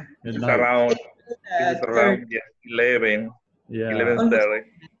 Yeah, it's around 11. Yeah.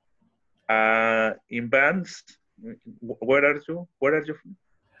 11:30. In Vance, where are you? Where are you from?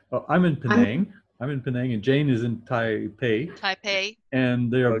 Oh, I'm in Penang. And Jane is in Taipei. Taipei. And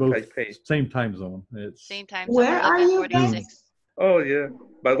they are both Taipei. Same time zone. It's same time zone. Where are you guys? Oh yeah,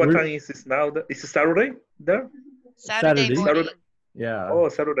 but what time is it now? Is it Saturday there? Saturday morning. Saturday. Yeah. Oh,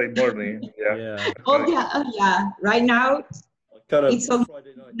 Saturday morning. Yeah. Yeah. Oh yeah. Right now, it's on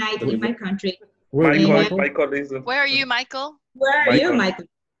night in my country. Where are you, Michael? Michael is. Where are you, Michael? Where are you, Michael?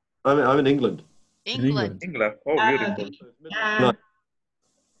 I'm in England. England. England. Oh, beautiful. Okay.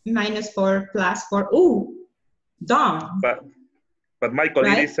 -4 +4. Ooh, dawn. But Michael,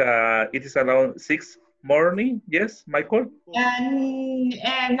 right? it is around 6 morning. Yes, Michael. And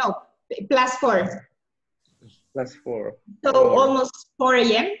no, +4. +4. So almost 4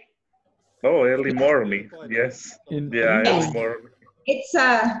 a.m. Oh, early morning. Yes. Yes. Early morning. It's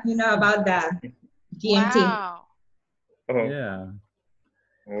about the GMT. Wow. Oh. Yeah.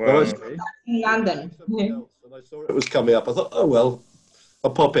 Wow. In London. And I saw it was coming up. I thought, oh well,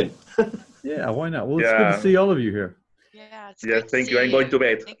 I'll pop in. Yeah, why not? Well, it's good to see all of you here. Yeah, it's Yes, good thank to you. see I'm going to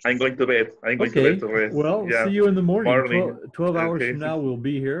bed. Thanks. I'm going to bed. I'm going to bed to rest. Well, yeah. see you in the morning. 12 hours Okay. from now, we'll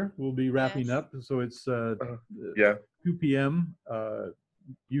be here. We'll be wrapping Yes. up. So it's 2 p.m.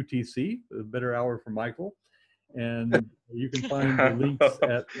 UTC, a better hour for Michael. And you can find the links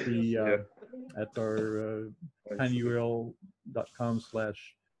at the at our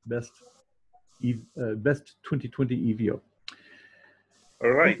tinyurl.com/best 2020 EVO.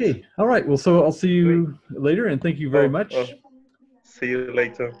 All right. Okay. All right. Well, so I'll see you later, and thank you very much. See you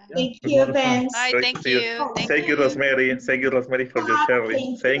later. Thank you, Vance. Bye, thank you. Thank you, Rosemary. Thank you, Rosemary, for your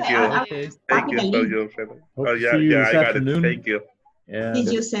sharing. Thank you. Okay. Thank you for your sharing. Hope to see you this I got afternoon. it. Thank you. And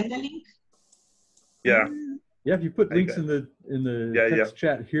Did you send the link? Yeah. Yeah, if you put I links got in the Yeah, text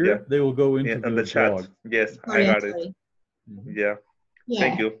chat here, yeah. they will go into on the the chat. blog. Yes, I Sorry, got sorry. it. Yeah. Yeah.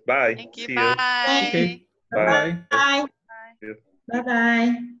 Thank you. Bye. Thank you. See Bye. you. Okay. Bye. Bye. Bye. Bye.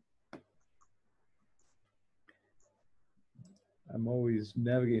 Bye-bye. I'm always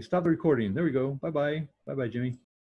navigating. Stop the recording. There we go. Bye bye. Bye bye, Jimmy.